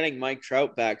Angels are getting Mike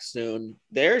Trout back soon.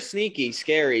 They're sneaky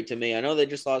scary to me. I know they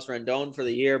just lost Rendon for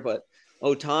the year, but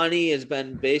Ohtani has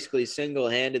been basically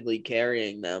single-handedly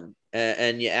carrying them.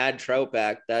 And you add Trout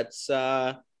back, that's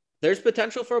there's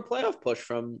potential for a playoff push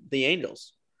from the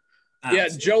Angels. Yeah,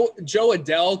 Joe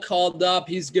Adell called up.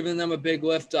 He's given them a big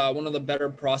lift. One of the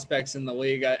better prospects in the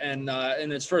league. And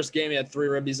in his first game, he had 3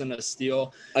 ribbies and a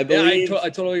steal. I believe I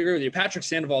totally agree with you. Patrick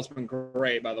Sandoval's been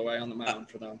great, by the way, on the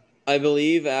mound for them. I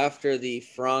believe after the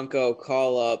Franco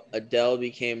call-up, Adele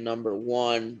became number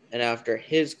 1. And after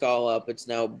his call-up, it's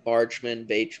now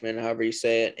Bateman, however you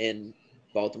say it, in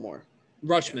Baltimore.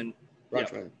 Rutschman.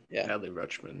 Rutschman. Yeah. Adley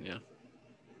Rutschman, yeah.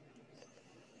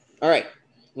 All right.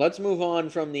 Let's move on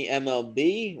from the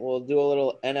MLB. We'll do a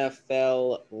little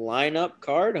NFL lineup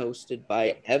card hosted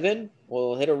by Evan.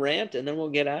 We'll hit a rant and then we'll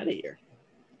get out of here.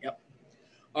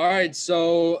 All right,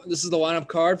 so this is the lineup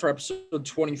card for episode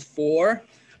 24.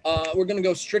 We're going to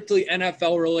go strictly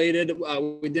NFL related.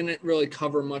 We didn't really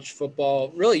cover much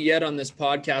football really yet on this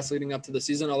podcast leading up to the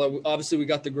season, although obviously we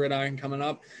got the gridiron coming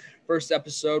up. First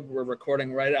episode, we're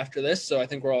recording right after this, so I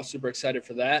think we're all super excited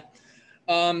for that.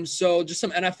 So just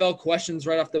some NFL questions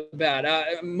right off the bat.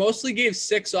 I mostly gave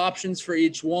 6 options for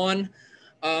each one.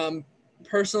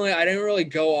 Personally, I didn't really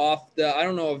go off I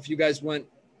don't know if you guys went,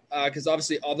 because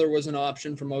obviously other was an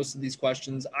option for most of these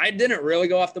questions. I didn't really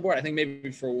go off the board. I think maybe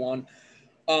for one.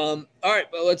 All right,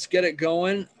 but let's get it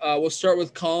going. We'll start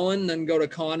with Colin, then go to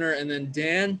Connor, and then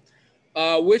Dan.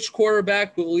 Which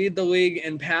quarterback will lead the league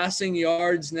in passing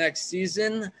yards next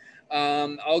season?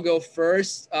 I'll go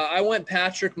first. I went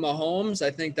Patrick Mahomes.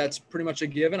 I think that's pretty much a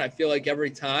given. I feel like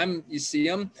every time you see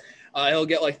him, he'll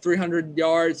get like 300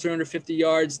 yards, 350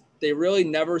 yards. They really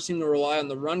never seem to rely on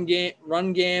the run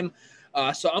game.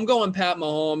 So I'm going Pat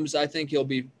Mahomes. I think he'll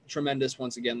be tremendous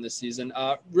once again this season.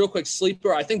 Real quick,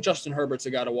 sleeper. I think Justin Herbert's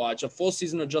a guy to watch. A full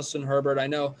season of Justin Herbert. I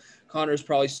know Connor's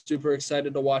probably super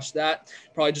excited to watch that.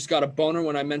 Probably just got a boner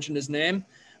when I mentioned his name.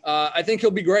 I think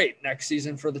he'll be great next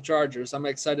season for the Chargers. I'm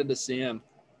excited to see him.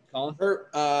 Colin?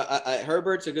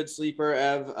 Herbert's a good sleeper,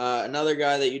 Ev. Another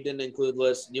guy that you didn't include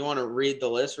list. Do you want to read the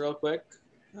list real quick?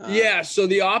 Yeah, so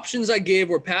the options I gave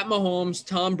were Pat Mahomes,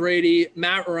 Tom Brady,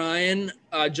 Matt Ryan,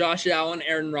 Josh Allen,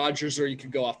 Aaron Rodgers, or you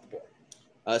could go off the board.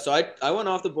 So I went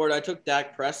off the board. I took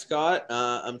Dak Prescott.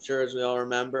 I'm sure, as we all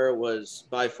remember, was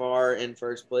by far in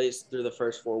first place through the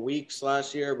first 4 weeks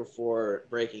last year before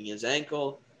breaking his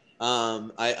ankle.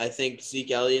 I think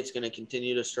Zeke Elliott's going to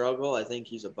continue to struggle. I think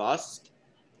he's a bust.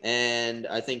 And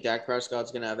I think Dak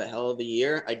Prescott's going to have a hell of a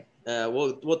year.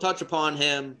 We'll touch upon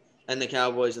him and the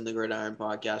Cowboys in the Gridiron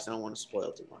podcast. I don't want to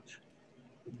spoil too much.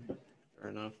 Fair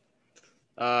enough.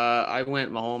 I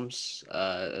went Mahomes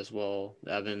as well,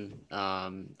 Evan.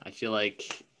 I feel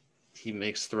like he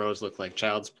makes throws look like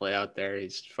child's play out there.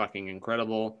 He's fucking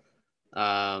incredible.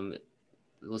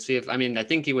 We'll see I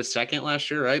think he was second last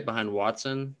year, right? Behind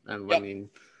Watson. And Yep.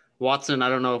 Watson, I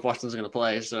don't know if Watson's going to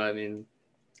play. So,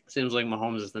 seems like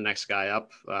Mahomes is the next guy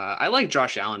up. I like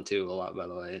Josh Allen too a lot, by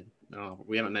the way. No,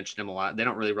 we haven't mentioned him a lot. They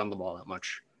don't really run the ball that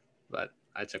much, but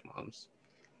I took Mahomes.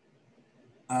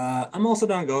 I'm also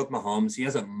going to go with Mahomes. He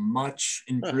has a much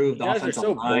improved You guys offensive are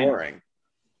so line. boring.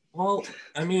 Well,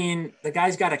 the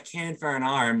guy's got a cannon for an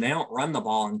arm. They don't run the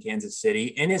ball in Kansas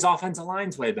City, and his offensive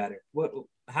line's way better.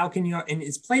 How can you? And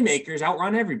his playmakers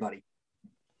outrun everybody.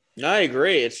 I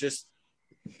agree. It's just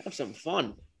have some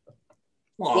fun.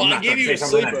 Well, I I'm not gave going to you say a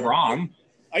something that's sleeper. wrong.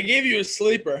 I gave you a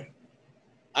sleeper.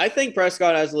 I think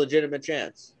Prescott has a legitimate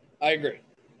chance. I agree.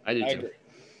 I do I too. agree.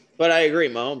 But I agree.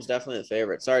 Mahomes definitely the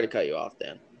favorite. Sorry to cut you off,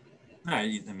 Dan.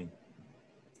 It's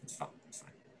fine. It's fine.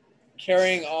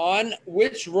 Carrying on,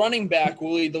 which running back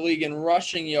will lead the league in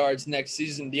rushing yards next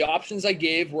season? The options I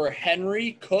gave were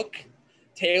Henry, Cook,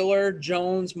 Taylor,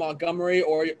 Jones, Montgomery,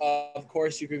 or of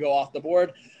course you could go off the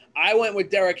board. I went with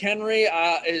Derrick Henry.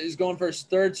 Is going for his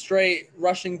 3rd straight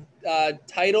rushing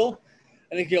title.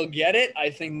 I think he'll get it. I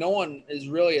think no one is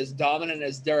really as dominant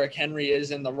as Derrick Henry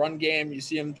is in the run game. You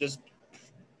see him just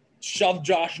shove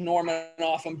Josh Norman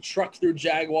off him, truck through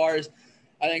Jaguars.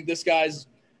 I think this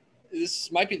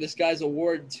might be this guy's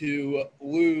award to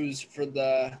lose for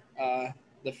the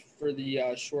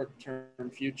short-term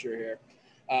future here.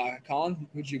 Colin,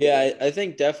 who'd you go? Yeah, I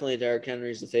think definitely Derrick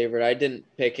Henry's the favorite. I didn't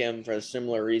pick him for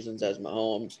similar reasons as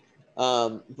Mahomes.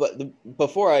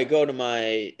 Before I go to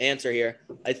my answer here,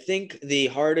 I think the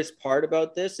hardest part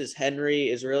about this is Henry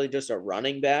is really just a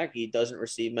running back. He doesn't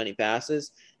receive many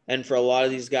passes. And for a lot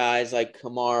of these guys like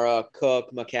Kamara,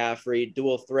 Cook, McCaffrey,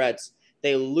 dual threats,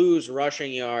 they lose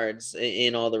rushing yards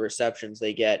in all the receptions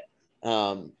they get.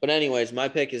 But anyways, my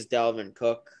pick is Dalvin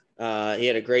Cook. He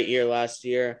had a great year last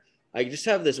year. I just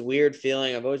have this weird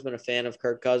feeling. I've always been a fan of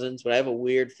Kirk Cousins, but I have a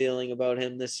weird feeling about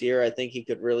him this year. I think he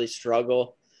could really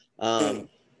struggle. And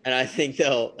I think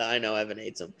I know Evan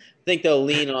hates him. I think they'll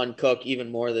lean on Cook even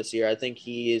more this year. I think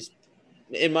he is,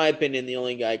 in my opinion, the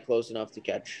only guy close enough to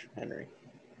catch Henry.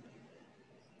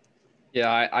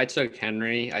 Yeah, I took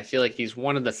Henry. I feel like he's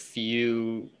one of the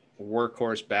few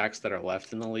workhorse backs that are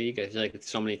left in the league. I feel like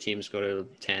so many teams go to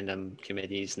tandem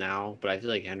committees now, but I feel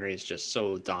like Henry is just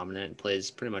so dominant and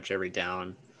plays pretty much every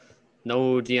down.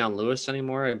 No Deion Lewis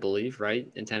anymore, I believe,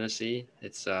 right? In Tennessee.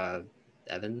 It's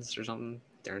Evans or something.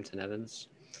 Darrington Evans.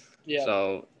 Yeah.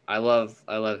 So I love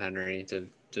Henry to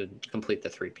complete the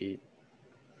three-peat.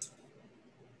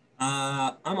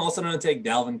 I'm also going to take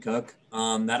Dalvin Cook.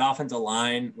 That offensive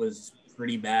line was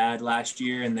pretty bad last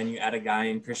year, and then you add a guy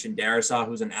in Christian Darrisaw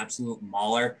who's an absolute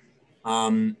mauler.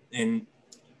 And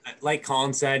like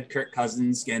Colin said, Kirk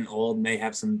Cousins getting old may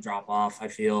have some drop off, I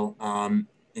feel.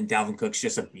 And Dalvin Cook's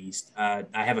just a beast. I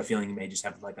have a feeling he may just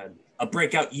have like a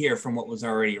breakout year from what was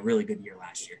already a really good year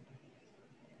last year.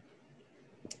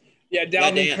 Yeah,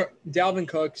 Dalvin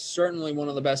Cook, certainly one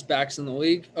of the best backs in the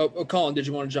league. Oh, Colin, did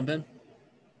you want to jump in?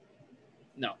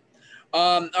 No.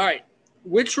 All right.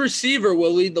 Which receiver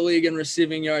will lead the league in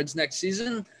receiving yards next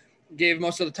season? Gave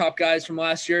most of the top guys from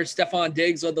last year. Stephon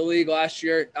Diggs led the league last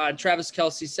year. Travis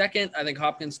Kelce second. I think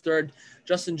Hopkins third.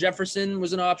 Justin Jefferson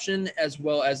was an option, as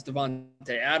well as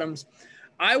Devontae Adams.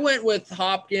 I went with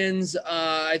Hopkins.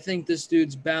 I think this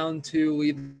dude's bound to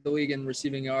lead the league in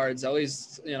receiving yards, at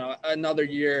least, another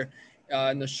year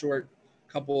in the short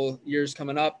couple years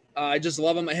coming up. I just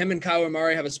love him. Him and Kyler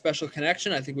Murray have a special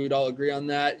connection. I think we would all agree on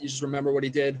that. You just remember what he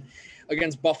did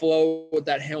against Buffalo with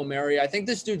that Hail Mary. I think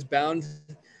this dude's bound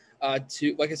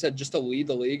to, like I said, just to lead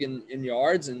the league in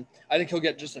yards. And I think he'll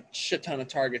get just a shit ton of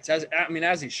targets,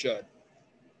 as he should.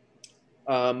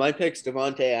 My pick's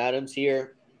Devontae Adams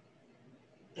here.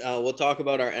 We'll talk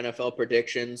about our NFL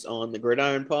predictions on the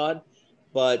Gridiron Pod,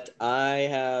 but I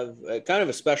have kind of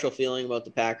a special feeling about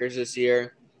the Packers this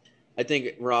year. I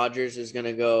think Rodgers is going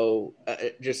to go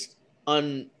just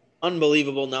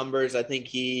unbelievable numbers. I think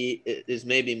he is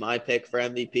maybe my pick for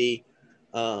MVP.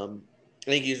 I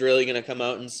think he's really going to come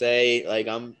out and say, like,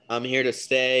 I'm here to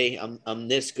stay. I'm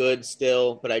this good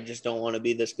still, but I just don't want to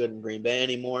be this good in Green Bay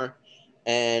anymore.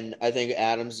 And I think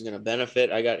Adams is going to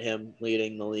benefit. I got him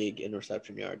leading the league in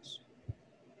reception yards.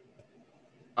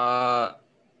 I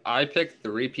picked the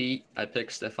repeat. I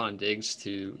picked Stephon Diggs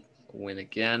to win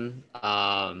again.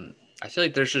 I feel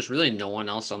like there's just really no one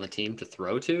else on the team to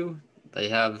throw to. They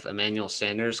have Emmanuel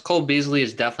Sanders. Cole Beasley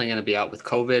is definitely going to be out with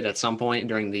COVID at some point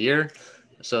during the year.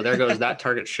 So there goes that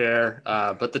target share.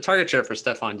 But the target share for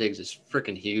Stephon Diggs is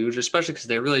freaking huge, especially because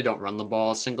they really don't run the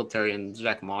ball. Singletary and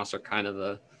Zach Moss are kind of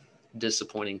the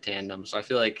disappointing tandem. So I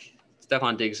feel like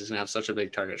Stephon Diggs is going to have such a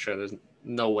big target share. There's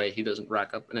no way he doesn't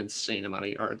rack up an insane amount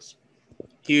of yards.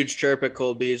 Huge chirp at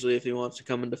Cole Beasley if he wants to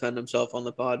come and defend himself on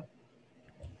the pod.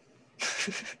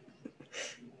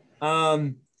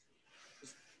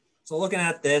 So looking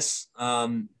at this,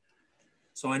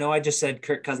 so I know I just said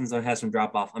Kirk Cousins has some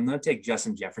drop off. I'm going to take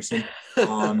Justin Jefferson.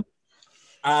 The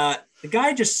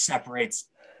guy just separates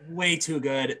way too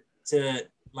good to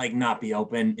like not be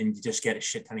open and just get a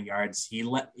shit ton of yards.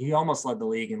 He almost led the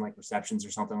league in like receptions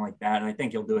or something like that. And I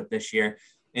think he'll do it this year.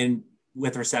 And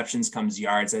with receptions comes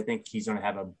yards. I think he's going to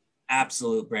have an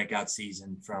absolute breakout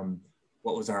season from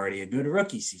what was already a good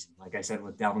rookie season. Like I said,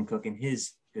 with Dalvin Cook and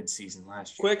his good season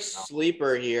last year. Quick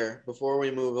sleeper here before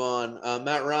we move on.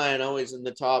 Matt Ryan always in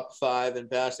the top 5 in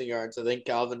passing yards. I think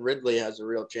Calvin Ridley has a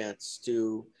real chance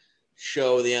to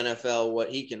show the NFL what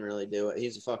he can really do.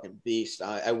 He's a fucking beast.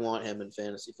 I want him in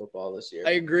fantasy football this year.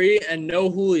 I agree, and no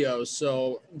Julio.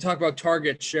 So talk about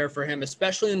target share for him,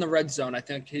 especially in the red zone. I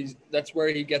think that's where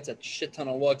he gets a shit ton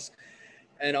of looks.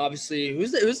 And obviously,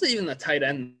 who's even the tight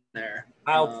end there?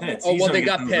 Kyle Pitts. They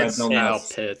got Pitts.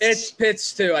 Pitts. It's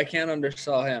Pitts too. I can't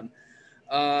undersell him.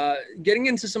 Getting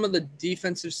into some of the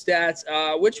defensive stats,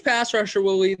 which pass rusher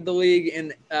will lead the league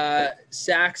in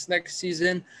sacks next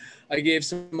season? I gave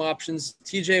some options.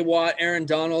 TJ Watt, Aaron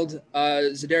Donald,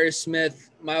 Zadarius Smith,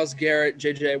 Myles Garrett,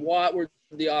 JJ Watt were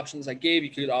the options I gave. You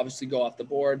could obviously go off the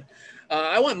board.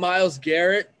 I went Myles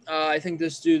Garrett. I think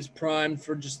this dude's primed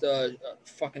for just a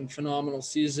fucking phenomenal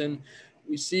season.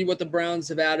 We see what the Browns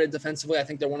have added defensively. I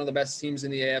think they're one of the best teams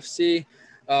in the AFC.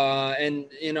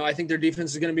 And I think their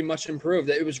defense is going to be much improved.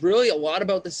 It was really a lot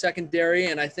about the secondary,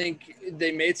 and I think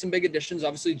they made some big additions.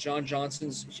 Obviously, John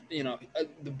Johnson's,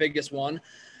 the biggest one.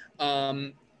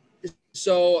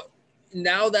 So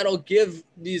now that'll give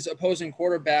these opposing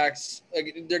quarterbacks,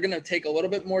 like, they're going to take a little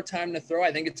bit more time to throw.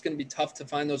 I think it's going to be tough to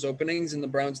find those openings in the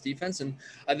Browns defense. And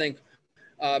I think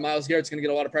Myles Garrett's going to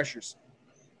get a lot of pressures.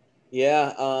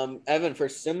 Yeah. Evan, for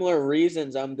similar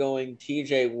reasons, I'm going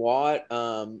TJ Watt.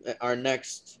 Our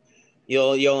next,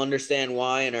 you'll understand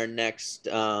why in our next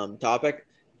topic,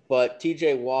 but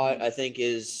TJ Watt, I think,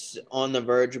 is on the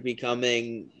verge of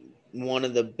becoming one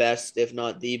of the best, if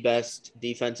not the best,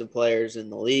 defensive players in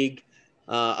the league,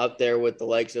 up there with the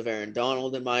likes of Aaron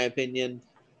Donald, in my opinion.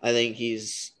 I think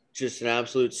he's just an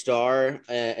absolute star.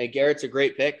 Garrett's a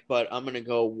great pick, but I'm going to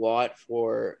go Watt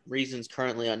for reasons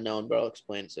currently unknown, but I'll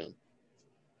explain soon.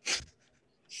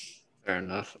 Fair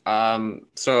enough.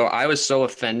 So I was so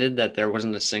offended that there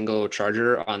wasn't a single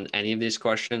Charger on any of these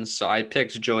questions. So I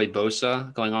picked Joey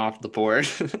Bosa going off the board.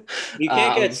 You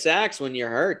can't get sacks when you're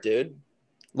hurt, dude.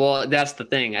 Well, that's the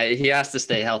thing. He has to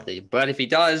stay healthy. But if he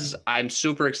does, I'm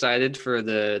super excited for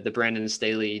the Brandon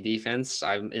Staley defense.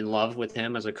 I'm in love with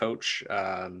him as a coach.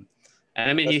 And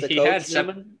I mean, Just the he coach, had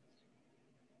seven. Newman?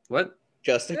 What?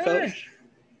 Just a coach?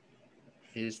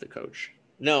 He's the coach.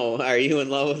 No, are you in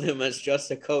love with him as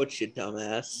just a coach, you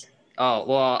dumbass? Oh,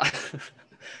 well,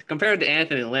 compared to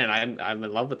Anthony Lynn, I'm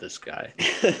in love with this guy.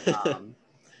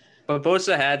 But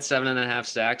Bosa had 7.5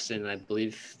 sacks in, I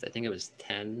think it was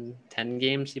 10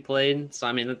 games he played. So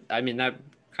I mean that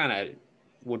kind of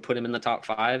would put him in the top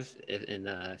 5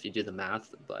 if you do the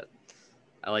math. But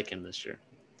I like him this year.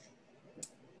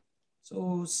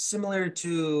 So similar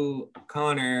to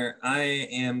Connor, I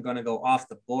am going to go off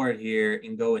the board here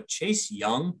and go with Chase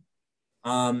Young.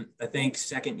 I think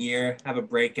second year, have a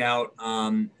breakout.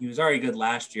 He was already good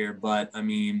last year, but I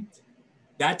mean,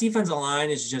 that defensive line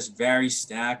is just very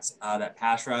stacked, that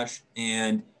pass rush,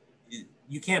 and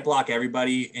you can't block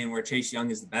everybody. And where Chase Young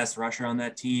is the best rusher on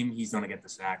that team, he's going to get the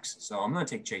sacks. So I'm going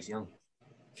to take Chase Young.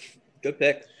 Good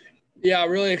pick. Yeah,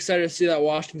 really excited to see that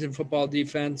Washington football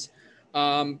defense.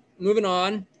 Moving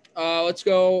on, let's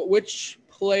go. Which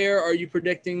player are you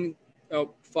predicting?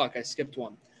 Oh, fuck, I skipped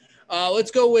one. Let's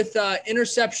go with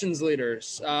interceptions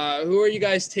leaders. Who are you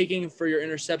guys taking for your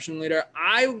interception leader?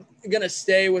 I'm going to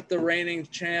stay with the reigning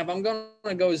champ. I'm going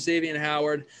to go with Xavier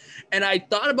Howard. And I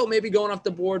thought about maybe going off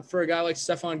the board for a guy like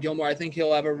Stephon Gilmore. I think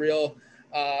he'll have a real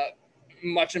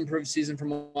much improved season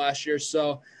from last year.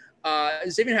 So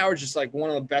Xavier Howard's just like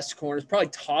one of the best corners, probably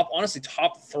top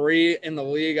 3 in the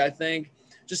league, I think.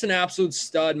 Just an absolute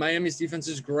stud. Miami's defense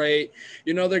is great.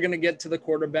 You know they're going to get to the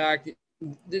quarterback.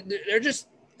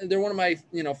 They're one of my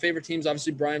favorite teams.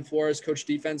 Obviously, Brian Flores, coach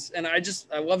defense, and I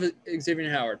love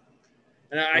Xavier Howard,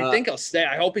 and I think I'll stay.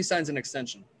 I hope he signs an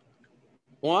extension.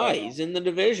 Why? He's in the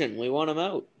division. We want him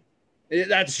out.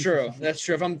 That's true. That's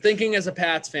true. If I'm thinking as a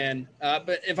Pats fan,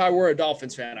 but if I were a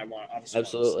Dolphins fan, I want obviously.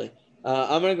 Absolutely.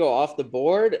 I'm going to go off the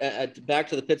board. Back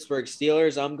to the Pittsburgh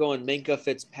Steelers. I'm going Minkah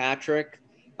Fitzpatrick.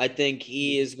 I think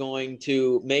he is going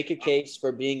to make a case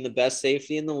for being the best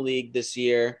safety in the league this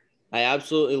year. I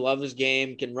absolutely love his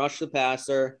game, can rush the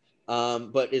passer,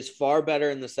 but is far better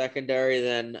in the secondary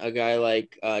than a guy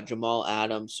like Jamal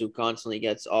Adams, who constantly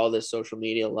gets all this social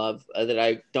media love that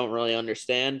I don't really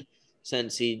understand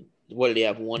since what did he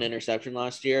have, 1 interception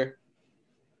last year?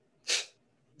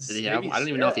 Did he have? I don't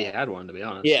even know if he had one, to be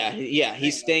honest. Yeah,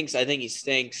 he stinks. I think he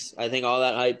stinks. I think all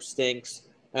that hype stinks.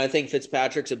 And I think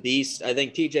Fitzpatrick's a beast. I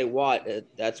think TJ Watt,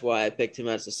 that's why I picked him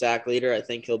as the sack leader. I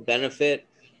think he'll benefit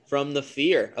from the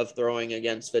fear of throwing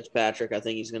against Fitzpatrick. I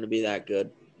think he's going to be that good.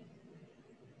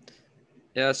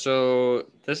 Yeah, so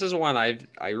this is one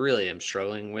I really am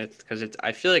struggling with because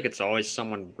I feel like it's always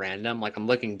someone random. Like I'm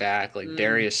looking back, like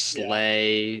Darius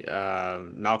Slay,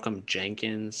 Malcolm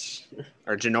Jenkins,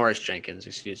 or Janoris Jenkins,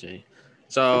 excuse me.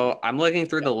 So I'm looking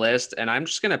through the list, and I'm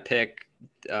just gonna pick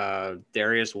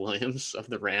Darius Williams of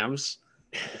the Rams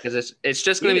because it's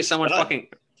just gonna be someone fucking.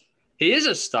 He is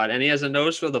a stud, and he has a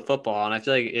nose for the football. And I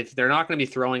feel like if they're not going to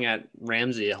be throwing at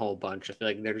Ramsey a whole bunch, I feel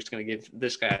like they're just going to give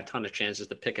this guy a ton of chances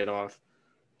to pick it off.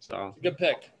 So good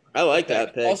pick. I like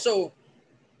that pick. Also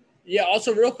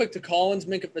real quick to Collins,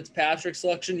 Minkah Fitzpatrick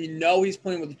selection. You know he's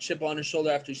playing with a chip on his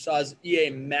shoulder after he saw his EA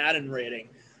Madden rating.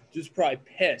 Dude's probably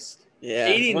pissed. Yeah,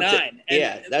 89.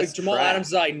 That's like Jamal crap. Adams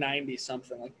is like 90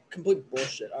 something. Like complete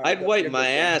bullshit. All right, I'd wipe my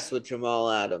ass with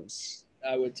Jamal Adams.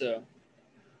 I would too.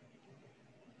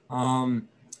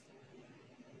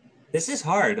 This is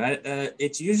hard.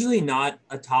 It's usually not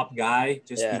a top guy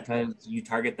just because you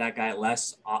target that guy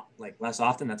less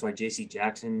often. That's why J.C.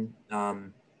 Jackson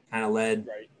kind of led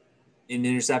in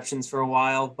interceptions for a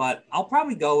while. But I'll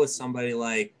probably go with somebody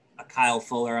like a Kyle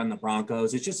Fuller on the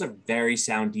Broncos. It's just a very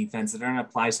sound defense. They're going to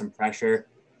apply some pressure.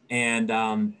 And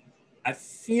I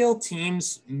feel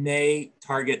teams may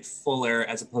target Fuller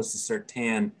as opposed to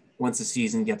Surtain once the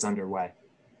season gets underway.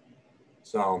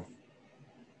 So,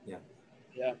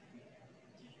 yeah,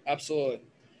 absolutely.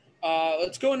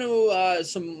 Let's go into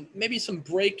some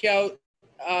breakout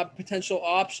potential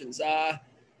options. I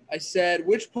said,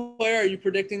 which player are you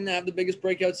predicting to have the biggest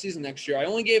breakout season next year? I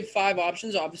only gave 5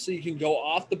 options. Obviously, you can go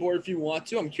off the board if you want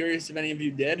to. I'm curious if any of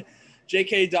you did.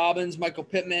 J.K. Dobbins, Michael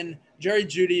Pittman, Jerry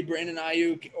Jeudy, Brandon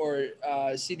Ayuk, or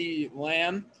CeeDee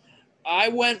Lamb. I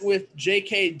went with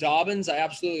J.K. Dobbins. I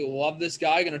absolutely love this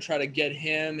guy. Going to try to get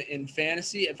him in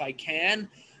fantasy if I can.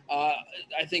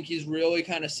 I think he's really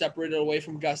kind of separated away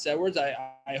from Gus Edwards.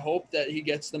 I hope that he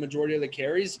gets the majority of the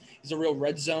carries. He's a real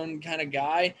red zone kind of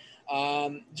guy.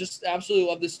 Just absolutely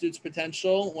love this dude's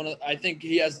potential. I think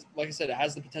he has, like I said, it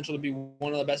has the potential to be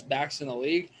one of the best backs in the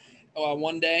league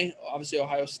one day. Obviously,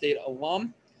 Ohio State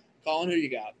alum. Colin, who you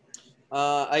got?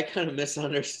 I kind of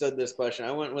misunderstood this question.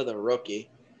 I went with a rookie.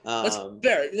 That's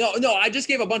fair. No, I just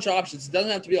gave a bunch of options. It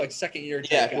doesn't have to be like second year.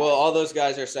 Yeah, well, all those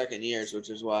guys are second years, which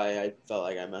is why I felt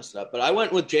like I messed it up. But I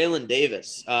went with Jalen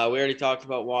Davis. We already talked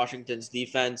about Washington's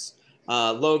defense.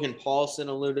 Logan Paulson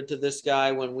alluded to this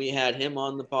guy when we had him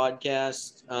on the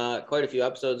podcast quite a few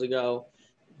episodes ago.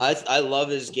 I love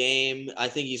his game. I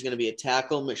think he's going to be a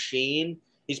tackle machine.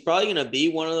 He's probably going to be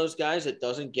one of those guys that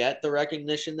doesn't get the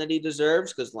recognition that he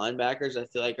deserves because linebackers, I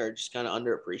feel like, are just kind of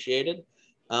underappreciated.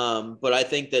 But I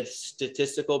think that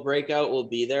statistical breakout will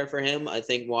be there for him. I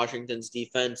think Washington's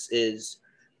defense is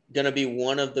going to be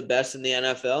one of the best in the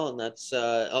NFL, and that's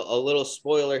a little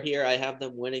spoiler here. I have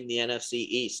them winning the NFC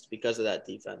East because of that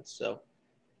defense. So,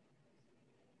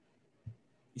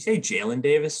 You say Jalen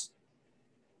Davis?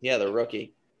 yeah, the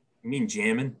rookie. You mean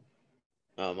Jamin?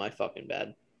 Oh, my fucking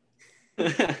bad. All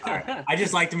right. I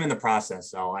just liked him in the process,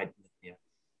 so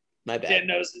My bad. Jen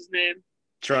knows his name.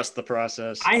 Trust the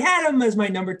process. I had him as my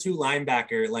number 2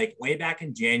 linebacker, like way back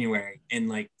in January. And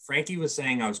like Frankie was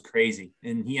saying I was crazy,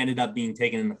 and he ended up being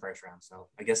taken in the first round. So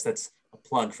I guess that's a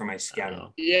plug for my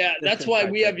scouting. Yeah, that's why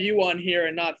we have you on here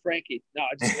and not Frankie. No,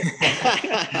 just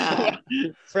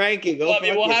kidding. Frankie, go. Love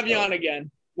you. We'll have you on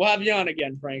again. We'll have you on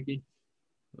again, Frankie.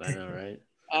 I know,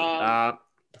 right?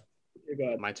 You're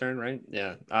good. My turn, right?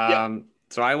 Yeah. Yeah.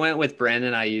 So I went with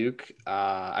Brandon Ayuk.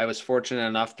 I was fortunate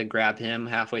enough to grab him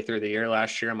halfway through the year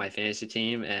last year on my fantasy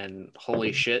team, and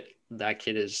holy shit, that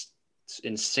kid is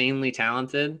insanely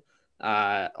talented.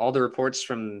 All the reports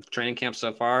from training camp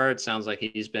so far, it sounds like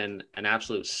he's been an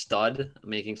absolute stud,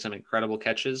 making some incredible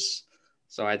catches.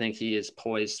 So I think he is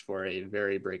poised for a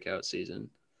very breakout season.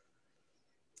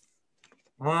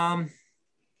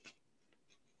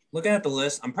 Looking at the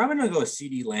list, I'm probably going to go with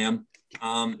CeeDee Lamb.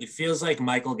 It feels like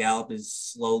Michael Gallup is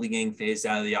slowly getting phased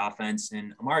out of the offense,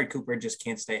 and Amari Cooper just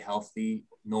can't stay healthy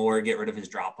nor get rid of his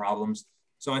drop problems.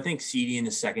 So I think CeeDee in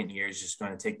the second year is just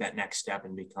going to take that next step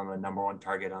and become a number 1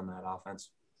 target on that offense.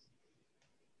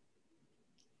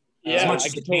 Yeah, as much I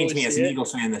as can it pains totally me as see an it.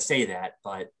 Eagles fan to say that,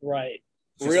 but Right.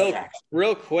 it's just a fact.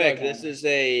 Real quick, Okay. this is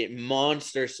a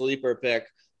monster sleeper pick.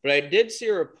 But I did see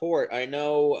a report. I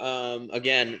know,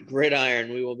 again,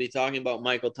 Gridiron, we will be talking about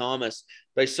Michael Thomas.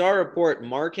 But I saw a report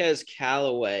Marquez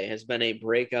Callaway has been a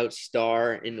breakout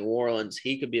star in New Orleans.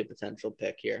 He could be a potential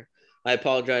pick here. I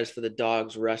apologize for the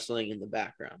dogs wrestling in the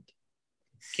background.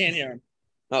 Can't hear him.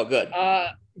 Oh, good.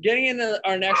 Getting into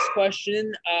our next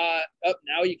question.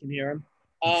 Now you can hear him.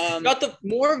 Got the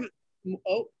More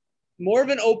of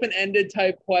an open-ended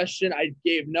type question. I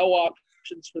gave no options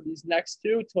for these next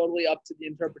 2, totally up to the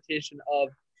interpretation of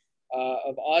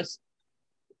us.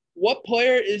 What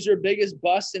player is your biggest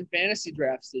bust in fantasy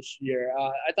drafts this year?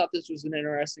 I thought this was an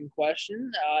interesting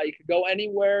question. You could go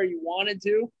anywhere you wanted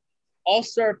to. I'll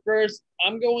start first.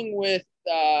 I'm going with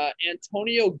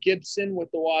Antonio Gibson with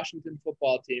the Washington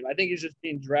football team. I think he's just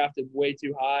being drafted way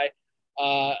too high.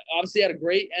 Obviously had a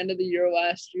great end of the year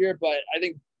last year, but I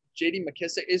think J.D.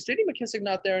 McKissic – is J.D. McKissic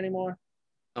not there anymore?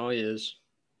 Oh, he is.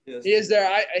 He is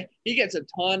there. He gets a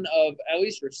ton of at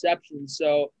least receptions,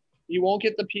 so he won't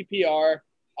get the PPR,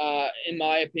 in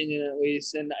my opinion at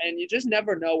least. And you just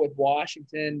never know with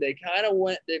Washington. They've kind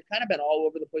of been all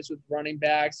over the place with running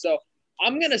backs. So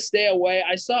I'm gonna stay away.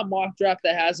 I saw a mock draft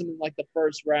that has him in like the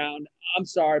first round. I'm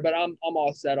sorry, but I'm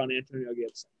all set on Antonio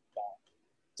Gibson.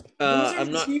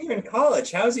 I'm not receiver in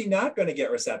college. How is he not going to get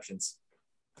receptions?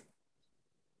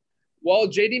 Well,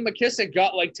 J.D. McKissic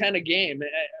got like 10 a game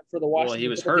for the Washington. Well, he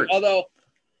was football team. hurt. Although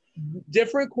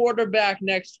different quarterback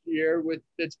next year with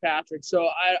Fitzpatrick. So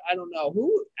I don't know.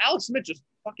 Alex Smith just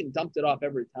fucking dumped it off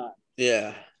every time.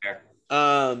 Yeah. Fair.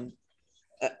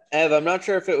 Ev, I'm not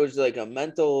sure if it was like a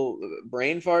mental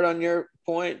brain fart on your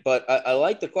point, but I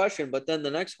like the question. But then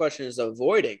the next question is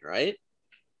avoiding, right?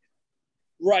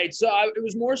 Right. So it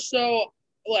was more so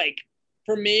like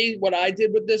for me, what I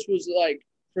did with this was like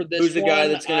for this. Who's the guy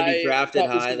one, that's going to be I drafted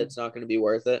thought was high gonna- that's not going to be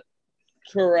worth it?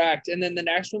 Correct. And then the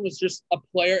next one was just a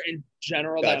player in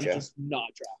general that Gotcha. I'm just not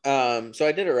drafting. So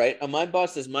I did it right. My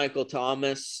boss is Michael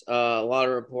Thomas. A lot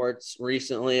of reports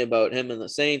recently about him and the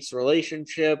Saints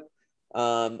relationship.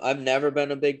 I've never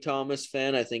been a big Thomas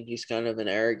fan. I think he's kind of an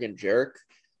arrogant jerk.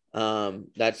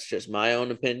 That's just my own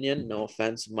opinion. No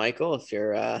offense, Michael, if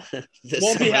you're this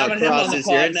Won't be having him on the crosses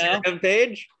your pod now. Instagram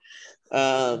page.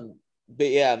 But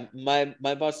yeah,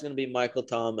 my boss is going to be Michael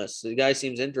Thomas. The guy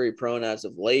seems injury prone as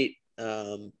of late.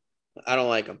 I don't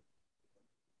like him.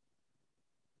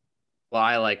 Well,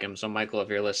 I like him. So, Michael, if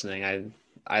you're listening,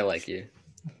 I like you.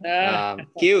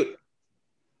 Cute.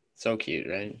 So cute,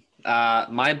 right?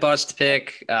 My bust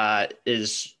pick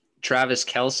is Travis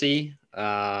Kelce.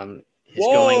 He's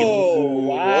going. Whoa!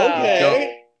 Wow.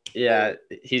 Okay. Yeah,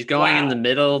 he's going in Wow. the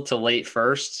middle to late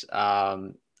first.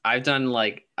 I've done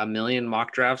like a million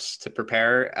mock drafts to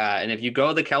prepare, and if you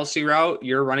go the Kelsey route,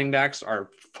 your running backs are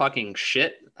fucking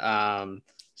shit.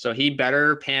 So he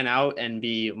better pan out and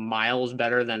be miles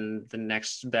better than the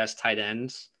next best tight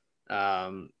ends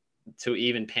to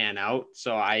even pan out.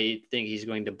 So I think he's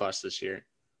going to bust this year.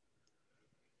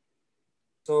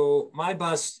 So my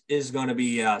bust is going to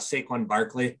be Saquon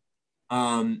Barkley.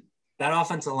 That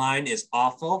offensive line is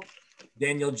awful.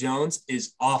 Daniel Jones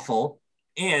is awful,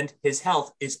 and his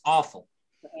health is awful.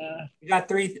 You got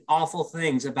three awful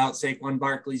things about Saquon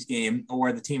Barkley's game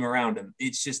or the team around him.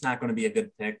 It's just not going to be a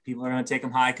good pick. People are going to take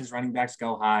him high because running backs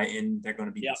go high, and they're going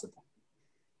to be disappointed.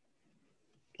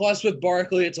 Plus, with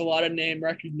Barkley, it's a lot of name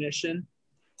recognition.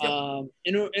 Yep.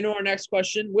 Into our next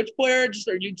question, which player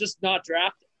are you just not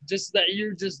drafting? Just that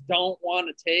you just don't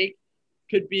want to take?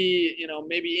 Could be,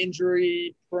 maybe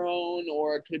injury prone,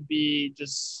 or it could be you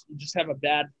just have a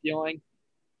bad feeling.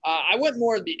 I went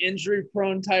more of the injury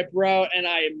prone type route, and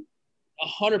I'm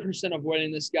 100%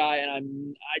 avoiding this guy,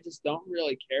 and I just don't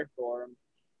really care for him.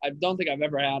 I don't think I've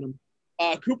ever had him.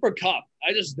 Cooper Kupp,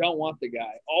 I just don't want the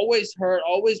guy. Always hurt,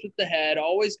 always with the head,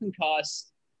 always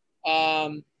concussed.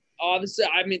 Obviously,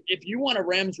 I mean, if you want a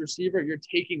Rams receiver, you're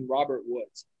taking Robert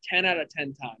Woods 10 out of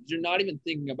 10 times. You're not even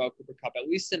thinking about Cooper Kupp, at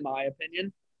least in my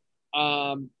opinion.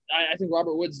 I think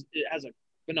Robert Woods has a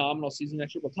phenomenal season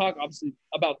next year. We'll talk, obviously,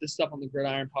 about this stuff on the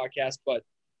Gridiron podcast, but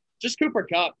just Cooper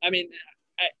Kupp. I mean,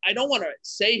 I don't want to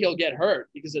say he'll get hurt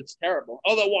because it's terrible.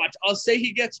 Although, watch, I'll say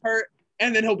he gets hurt,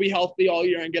 and then he'll be healthy all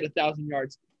year and get 1,000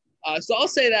 yards. So I'll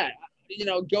say that.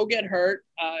 Go get hurt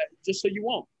just so you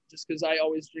won't, just because I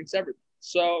always jinx everything.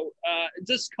 So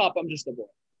just Kupp, I'm just avoiding.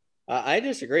 I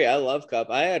disagree. I love Kupp.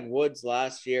 I had Woods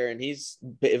last year, and he's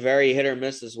very hit or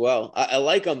miss as well. I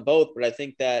like them both, but I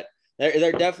think that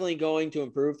they're definitely going to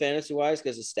improve fantasy-wise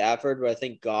because of Stafford, but I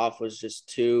think Goff was just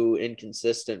too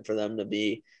inconsistent for them to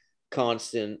be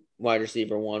constant wide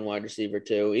receiver 1, wide receiver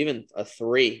 2, even a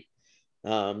 3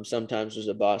 sometimes was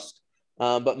a bust.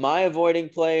 But my avoiding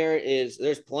player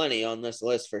there's plenty on this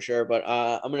list for sure, but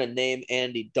I'm going to name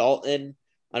Andy Dalton.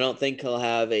 I don't think he'll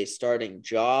have a starting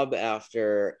job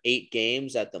after 8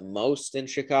 games at the most in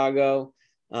Chicago.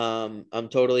 I'm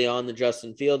totally on the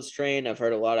Justin Fields train. I've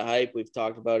heard a lot of hype. We've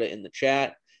talked about it in the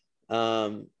chat.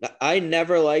 I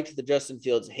never liked the Justin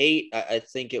Fields hate. I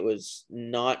think it was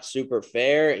not super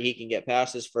fair. He can get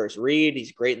past his first read.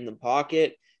 He's great in the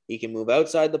pocket. He can move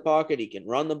outside the pocket. He can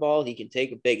run the ball. He can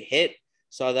take a big hit.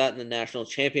 Saw that in the national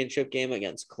championship game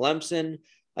against Clemson.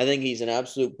 I think he's an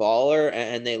absolute baller,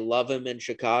 and they love him in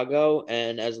Chicago.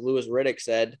 And as Louis Riddick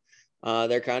said,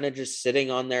 they're kind of just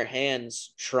sitting on their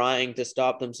hands trying to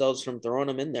stop themselves from throwing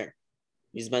him in there.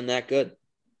 He's been that good.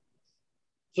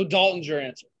 So Dalton's your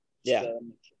answer. Yeah.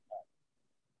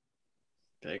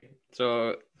 Okay.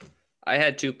 So I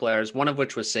had 2 players, one of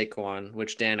which was Saquon,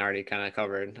 which Dan already kind of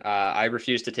covered. I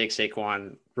refuse to take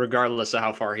Saquon regardless of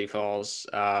how far he falls.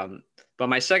 But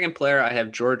my second player, I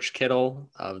have George Kittle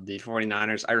of the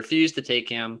 49ers. I refuse to take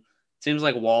him. Seems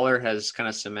like Waller has kind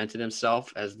of cemented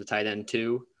himself as the tight end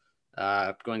 2,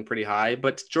 going pretty high.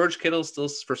 But George Kittle still,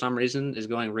 for some reason, is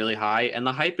going really high. And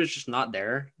the hype is just not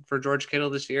there for George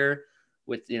Kittle this year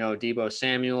with, Deebo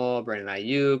Samuel, Brandon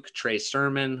Ayuk, Trey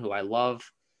Sermon, who I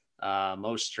love,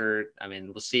 Mostert. I mean,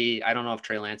 we'll see. I don't know if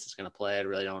Trey Lance is going to play. I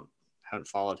really haven't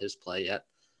followed his play yet.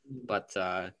 But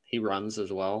he runs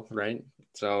as well, right?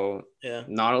 So yeah,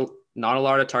 not a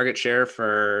lot of target share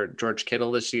for George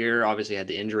Kittle this year. Obviously had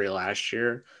the injury last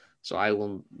year, so I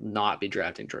will not be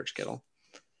drafting George Kittle.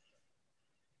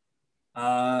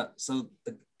 So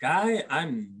the guy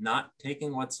I'm not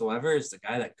taking whatsoever is the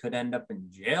guy that could end up in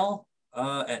jail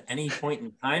at any point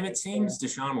in time, it seems,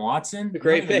 Deshaun Watson.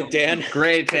 Great pick, Dan.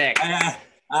 Great pick.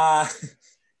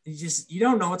 You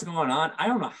don't know what's going on. I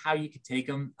don't know how you could take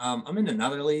him. I'm in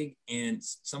another league, and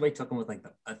somebody took him with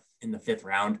in the 5th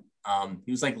round.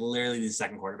 He was like literally the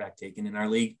second quarterback taken in our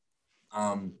league.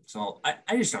 So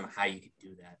I just don't know how you could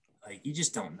do that. Like, you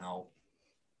just don't know.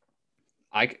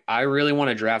 I really want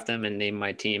to draft them and name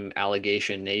my team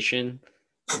Allegation Nation,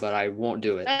 but I won't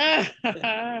do it.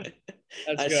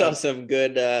 I saw some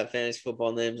good fantasy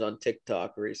football names on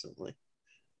TikTok recently.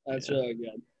 That's really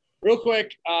good. Real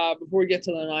quick, before we get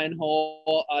to the 9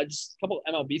 hole, just a couple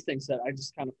of MLB things that I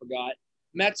just kind of forgot.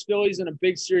 Mets Phillies in a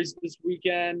big series this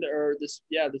weekend. Just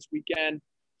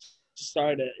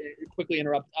sorry to quickly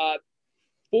interrupt.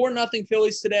 4-0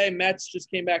 Phillies today. Mets just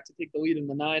came back to take the lead in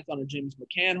the 9th on a James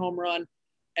McCann home run.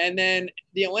 And then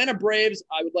the Atlanta Braves,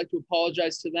 I would like to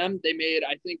apologize to them. They made,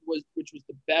 I think, which was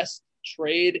the best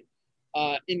trade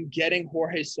in getting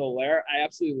Jorge Soler. I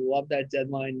absolutely love that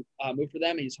deadline move for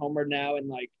them. He's homered now,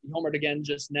 and he homered again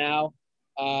just now.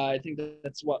 I think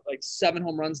that's 7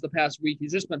 home runs the past week.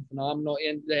 He's just been phenomenal,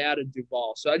 and they added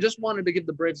Duvall. So I just wanted to give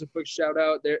the Braves a quick shout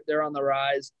out. They're on the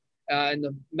rise, and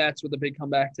the Mets with a big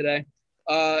comeback today.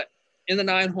 In the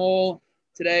 9 hole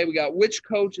today, we got which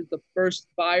coach is the first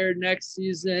fired next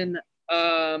season.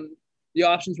 The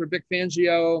options were Vic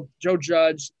Fangio, Joe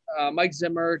Judge, Mike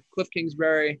Zimmer, Cliff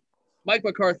Kingsbury, Mike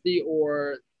McCarthy,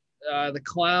 or the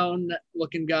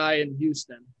clown-looking guy in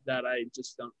Houston that I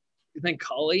just don't. You think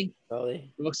Cully?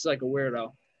 Cully. He looks like a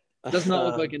weirdo. Does not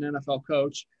look like an NFL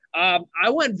coach. I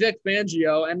went Vic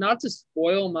Fangio, and not to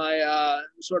spoil my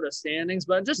sort of standings,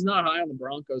 but just not high on the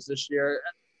Broncos this year.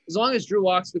 As long as Drew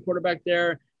Lock's the quarterback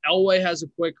there, Elway has a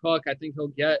quick hook. I think he'll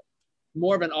get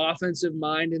more of an offensive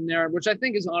mind in there, which I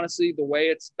think is honestly the way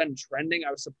it's been trending.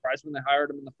 I was surprised when they hired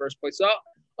him in the first place. So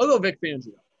I'll go Vic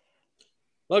Fangio.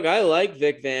 Look, I like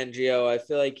Vic Fangio. I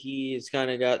feel like he's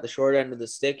kind of got the short end of the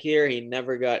stick here. He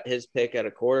never got his pick at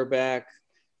a quarterback.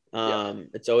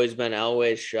 It's always been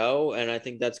Elway's show, and I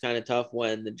think that's kind of tough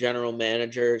when the general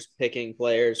manager's picking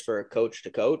players for a coach to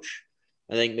coach.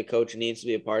 I think the coach needs to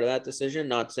be a part of that decision,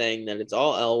 not saying that it's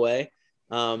all Elway.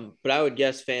 But I would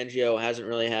guess Fangio hasn't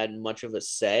really had much of a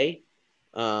say.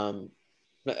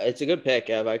 It's a good pick,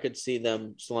 Ev. I could see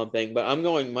them slumping, but I'm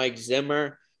going Mike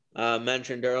Zimmer.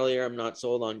 Mentioned earlier, I'm not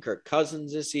sold on Kirk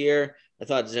Cousins this year. I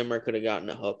thought Zimmer could have gotten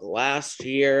a hook last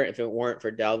year if it weren't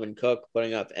for Dalvin Cook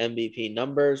putting up MVP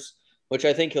numbers, which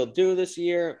I think he'll do this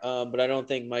year. But I don't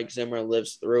think Mike Zimmer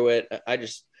lives through it.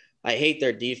 I hate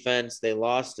their defense. They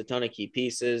lost a ton of key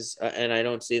pieces, and I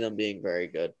don't see them being very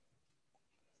good.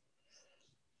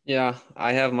 Yeah,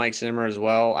 I have Mike Zimmer as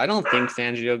well. I don't think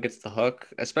Fangio gets the hook,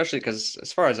 especially because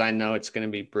as far as I know, it's going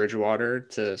to be Bridgewater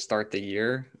to start the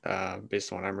year,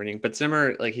 based on what I'm reading. But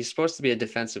Zimmer, he's supposed to be a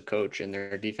defensive coach, and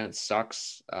their defense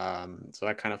sucks. So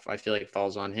that kind of, I feel like,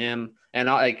 falls on him. And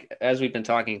as we've been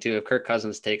talking too, if Kirk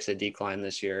Cousins takes a decline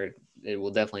this year, it will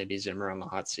definitely be Zimmer on the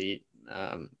hot seat.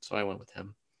 So I went with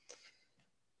him.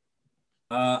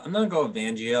 I'm going to go with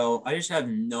Fangio. I just have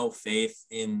no faith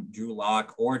in Drew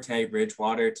Lock or Teddy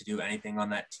Bridgewater to do anything on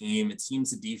that team. It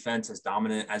seems the defense, as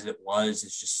dominant as it was,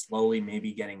 is just slowly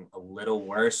maybe getting a little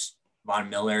worse. Von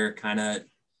Miller kind of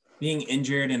being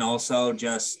injured and also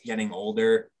just getting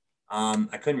older.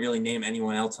 I couldn't really name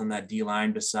anyone else on that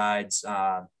D-line besides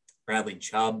Bradley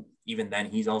Chubb. Even then,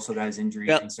 he's also got his injury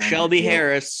concern. Shelby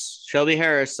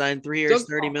Harris signed 3 years,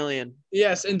 $30 million.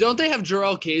 Yes, and don't they have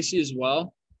Jarrell Casey as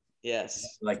well?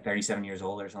 Yes. 37 years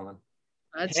old or something.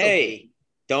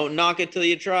 Don't knock it till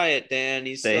you try it, Dan.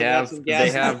 They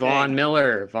have Von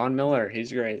Miller.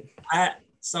 He's great.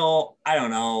 So I don't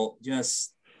know.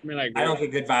 I don't get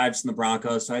good vibes from the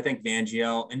Broncos. So I think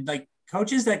Fangio, and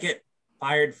coaches that get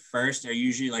fired first are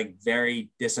usually very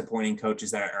disappointing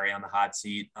coaches that are already on the hot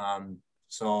seat.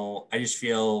 So I just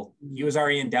feel he was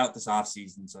already in doubt this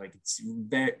offseason. So I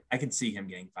could see him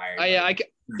getting fired. I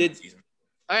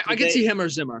could see him or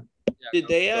Zimmer. Did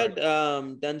they add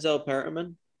Denzel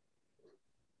Perriman?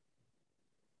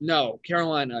 No,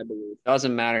 Carolina, I believe.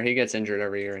 Doesn't matter. He gets injured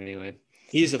every year anyway.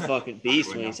 He's a fucking beast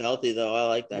when he's healthy, though. I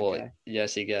like that guy.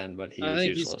 Yes, he can, but I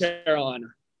think useless. he's Carolina.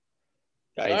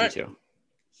 I do too.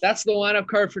 That's the lineup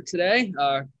card for today.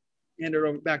 Hand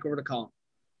it back over to Colin.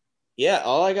 Yeah,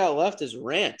 all I got left is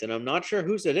rant, and I'm not sure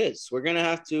whose it is. We're gonna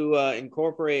have to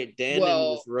incorporate Dan in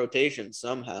this rotation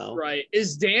somehow. Right?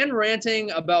 Is Dan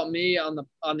ranting about me on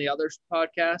the other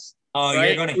podcast? Oh, right?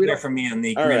 You're going to hear from me on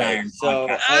the Gridiron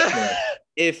podcast.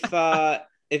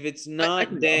 If it's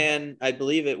not Dan, I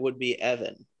believe it would be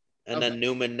Evan, and then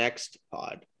Newman next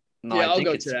pod. No, yeah, I'll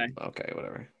go today. Okay,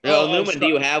 whatever. Well, Newman, do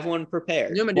you have one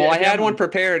prepared? Newman, I had one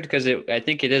prepared because I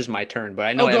think it is my turn, but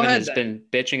I know Evan has been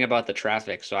bitching about the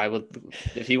traffic, so I would,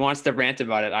 if he wants to rant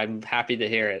about it, I'm happy to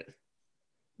hear it.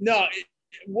 No,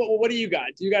 what do you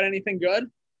got? Do you got anything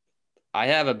good? I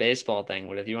have a baseball thing,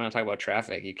 but if you want to talk about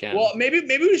traffic, you can. Well, maybe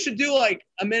we should do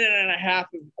a minute and a half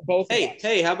of both.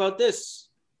 Hey, how about this?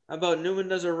 How about Newman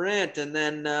does a rant and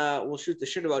then we'll shoot the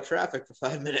shit about traffic for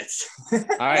 5 minutes. All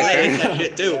right. I hate that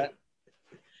shit too.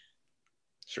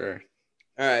 Sure.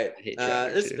 All right.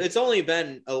 It's only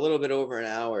been a little bit over an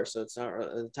hour, so it's not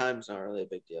the time's not really a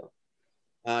big deal.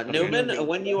 Newman,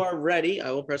 when you are ready,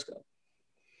 I will press go.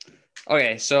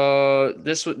 Okay, so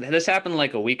this happened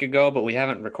like a week ago, but we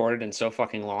haven't recorded in so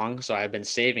fucking long, so I've been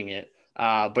saving it.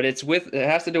 But it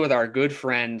has to do with our good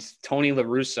friend Tony La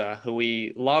Russa, who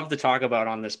we love to talk about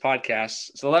on this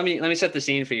podcast. So let me set the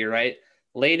scene for you, right?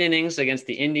 Late innings against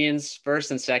the Indians,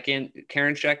 first and second.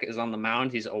 Karinchak is on the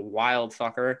mound. He's a wild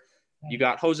fucker. You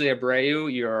got Jose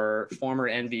Abreu, your former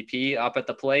MVP, up at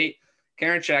the plate.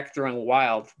 Karinchak throwing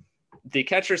wild. The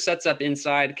catcher sets up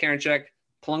inside. Karinchak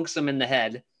plunks him in the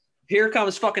head. Here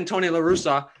comes fucking Tony La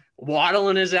Russa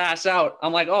waddling his ass out.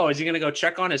 I'm like, oh, is he going to go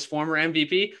check on his former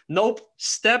MVP? Nope.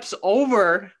 Steps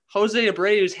over Jose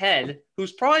Abreu's head,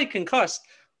 who's probably concussed,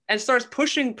 and starts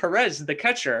pushing Perez, the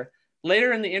catcher.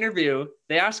 Later in the interview,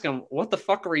 they ask him, what the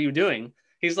fuck were you doing?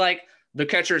 He's like, the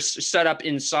catcher set up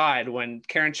inside when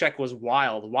Karinchak was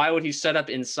wild. Why would he set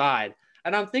up inside?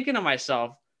 And I'm thinking to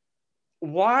myself,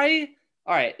 why?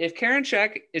 All right, if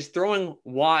Karinchak is throwing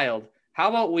wild, how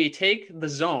about we take the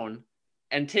zone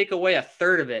and take away a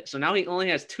third of it? So now he only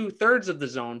has 2/3 of the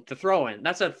zone to throw in.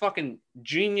 That's a fucking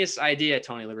genius idea,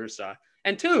 Tony La Russa.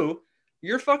 And two,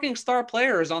 your fucking star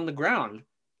player is on the ground.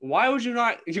 Why would you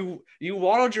not? You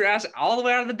waddled your ass all the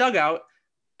way out of the dugout,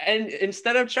 and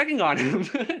instead of checking on him,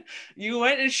 you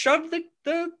went and shoved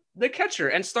the catcher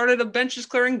and started a benches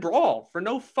clearing brawl for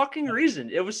no fucking reason.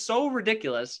 It was so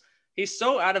ridiculous. He's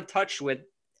so out of touch with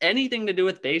anything to do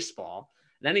with baseball.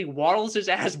 Then he waddles his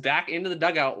ass back into the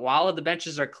dugout while the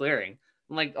benches are clearing.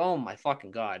 I'm like, oh my fucking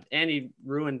God. And he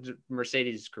ruined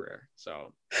Mercedes' career.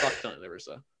 So fuck Tony La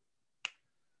Russa.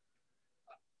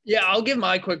 Yeah, I'll give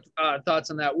my quick thoughts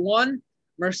on that. One,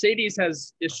 Mercedes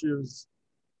has issues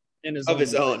in his own.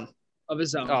 Of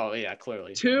his own. Oh, yeah,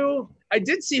 clearly. Two, I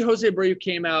did see Jose Abreu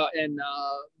came out and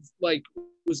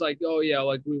was like, oh, yeah,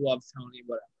 like we love Tony,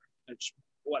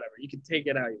 whatever. You can take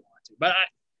it how you want to. But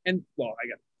I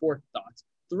got 4 thoughts.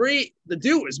 3, the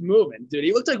dude was moving, dude.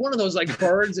 He looked like one of those like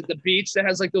birds at the beach that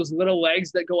has like those little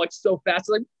legs that go like so fast,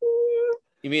 like.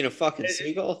 You mean a fucking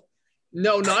seagull?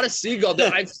 No, not a seagull.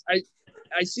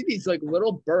 I see these like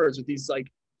little birds with these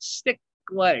like stick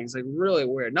legs, like really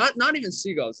weird. Not even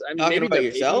seagulls. I mean, Talking maybe about the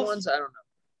yourself? ones. I don't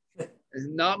know.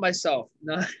 Not myself.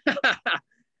 No.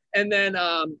 And then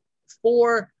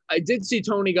 4, I did see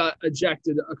Tony got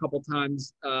ejected a couple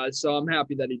times, so I'm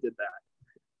happy that he did that.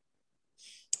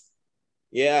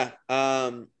 Yeah.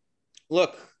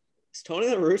 Look, is Tony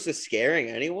La Russa scaring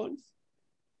anyone?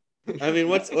 I mean,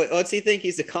 what's he think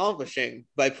he's accomplishing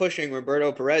by pushing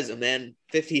Roberto Perez, a man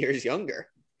 50 years younger?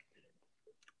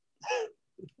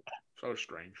 So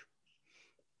strange.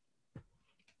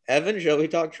 Evan, shall we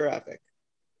talk traffic?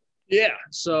 Yeah,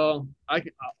 so I'll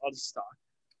just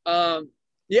talk.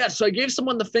 Yeah, so I gave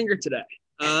someone the finger today.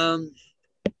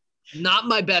 Not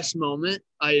my best moment,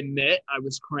 I admit. I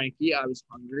was cranky. I was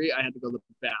hungry. I had to go to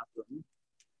the bathroom.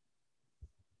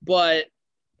 But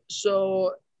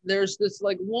so there's this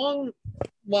like long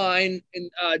line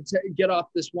to get off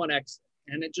this one exit,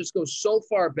 and it just goes so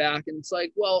far back, and it's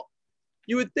like, well,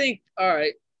 you would think, all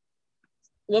right,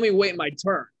 let me wait my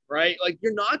turn, right? Like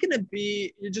you're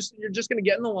just gonna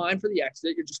get in the line for the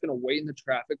exit. You're just gonna wait in the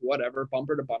traffic, whatever,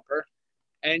 bumper to bumper,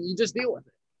 and you just deal with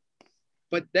it.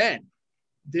 But then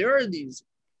there are these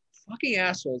fucking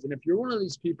assholes, and if you're one of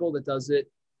these people that does it,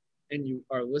 and you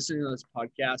are listening to this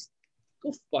podcast,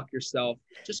 go fuck yourself.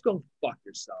 Just go fuck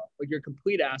yourself. Like you're a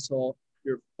complete asshole.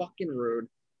 You're fucking rude.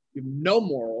 You have no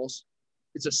morals.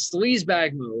 It's a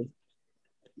sleazebag move.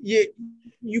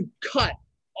 You cut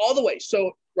all the way.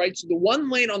 So the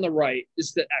one lane on the right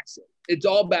is the exit. It's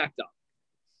all backed up.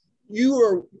 You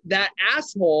are that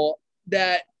asshole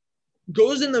that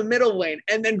goes in the middle lane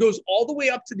and then goes all the way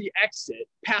up to the exit,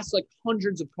 past like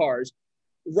hundreds of cars,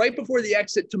 right before the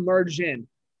exit to merge in.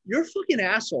 You're a fucking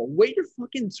asshole. Wait your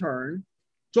fucking turn.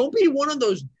 Don't be one of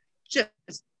those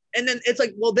and then it's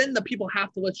like, well, then the people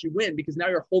have to let you win because now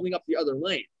you're holding up the other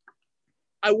lane.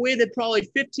 I waited probably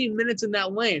 15 minutes in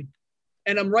that lane,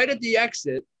 and I'm right at the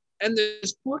exit, and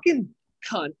this fucking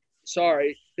cunt,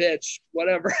 sorry, bitch,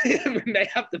 whatever, they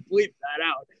have to bleep that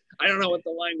out. I don't know what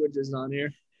the language is on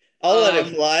here. I'll let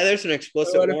it fly. There's an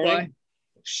explicit warning.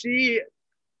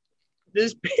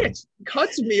 This bitch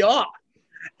cuts me off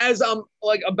as I'm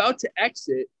like about to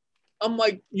exit. I'm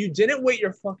like, you didn't wait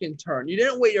your fucking turn. You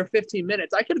didn't wait your 15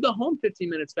 minutes. I could have gone home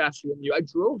 15 minutes faster than you. I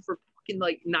drove for fucking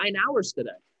like 9 hours today.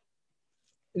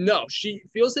 No, she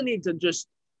feels the need to just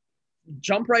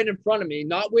jump right in front of me,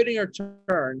 not waiting her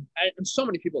turn. And so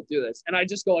many people do this. And I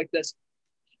just go like this.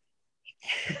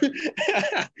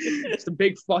 It's a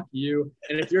big fuck you.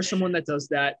 And if you're someone that does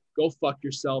that, go fuck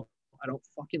yourself. I don't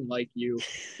fucking like you.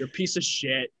 You're a piece of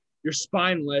shit. You're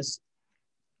spineless.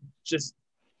 Just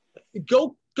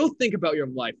go think about your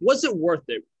life. Was it worth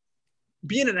it?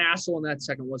 Being an asshole in that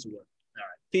second, was it worth it? All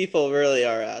right. People really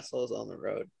are assholes on the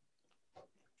road.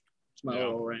 It's my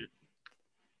little rant.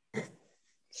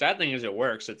 Sad thing is it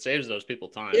works. It saves those people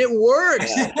time. It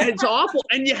works. Yeah. It's awful.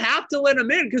 And you have to let them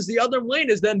in because the other lane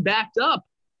is then backed up.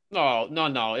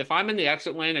 No. If I'm in the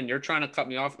exit lane and you're trying to cut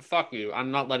me off, fuck you.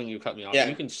 I'm not letting you cut me off. Yeah.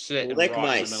 You can sit and Lick rot in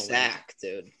my the middle sack,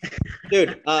 dude.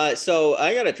 So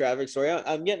I got a traffic story.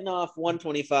 I'm getting off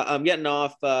 125. I'm getting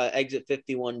off exit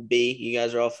 51B. You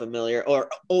guys are all familiar, or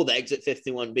old exit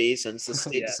 51B, since the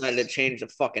state Yes. decided to change the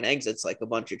fucking exits like a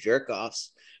bunch of jerk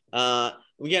offs.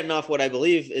 I'm getting off what I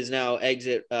believe is now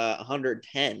exit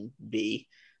 110B.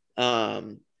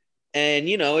 And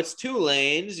it's 2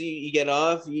 lanes. You get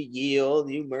off, you yield,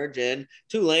 you merge in.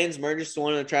 2 lanes merges to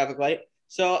one in a traffic light.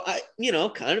 So I,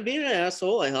 kind of being an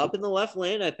asshole, I hop in the left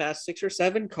lane. I pass 6 or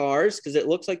 7 cars because it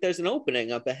looks like there's an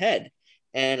opening up ahead.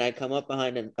 And I come up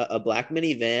behind a black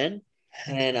minivan,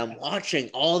 and I'm watching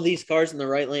all these cars in the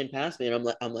right lane pass me. And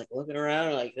I'm like looking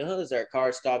around, like, oh, is there a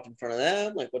car stopped in front of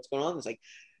them? Like, what's going on? It's like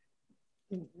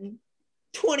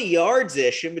 20 yards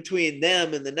ish in between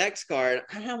them and the next car.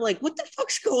 And I'm like, what the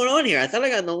fuck's going on here? I thought I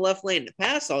got in the left lane to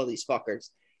pass all these fuckers.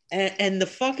 And the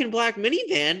fucking black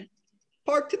minivan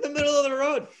parked in the middle of the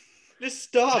road. Just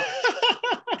stop.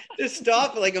 Just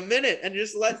stop for like a minute and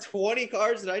just let 20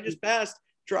 cars that I just passed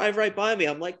drive right by me.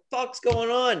 I'm like, fuck's going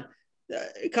on?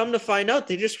 Come to find out,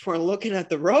 they just weren't looking at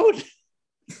the road.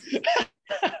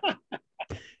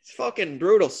 It's fucking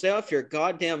brutal. Stay off your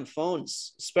goddamn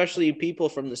phones, especially you people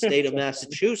from the state of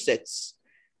Massachusetts.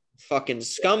 Fucking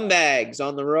scumbags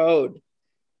on the road.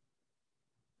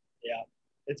 Yeah,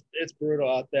 it's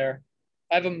brutal out there.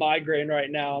 I have a migraine right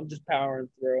now. I'm just powering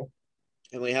through.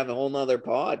 And we have a whole nother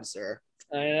pod, sir.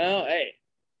 I know. Hey,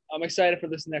 I'm excited for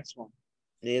this next one.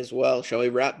 Me as well. Shall we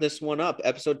wrap this one up?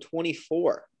 Episode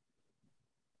 24.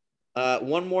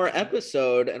 One more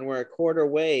episode, and we're a quarter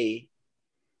way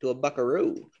to a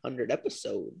buckaroo. 100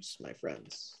 episodes, my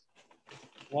friends.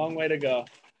 Long way to go.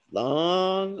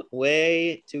 Long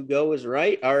way to go is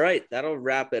right. All right, that'll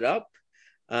wrap it up.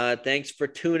 Thanks for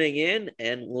tuning in,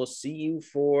 and we'll see you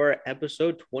for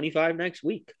episode 25 next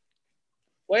week.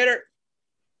 Later.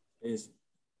 Peace.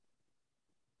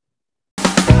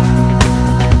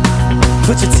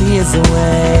 Put your tears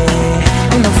away,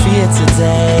 ain't no fear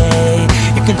today.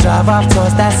 You can drive off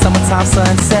towards that summertime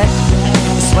sunset.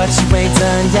 It's what you ain't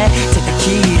done yet. Take the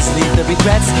keys, leave the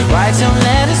regrets. Write your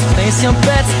letters, place your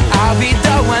bets. I'll be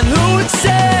the one who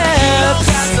accepts.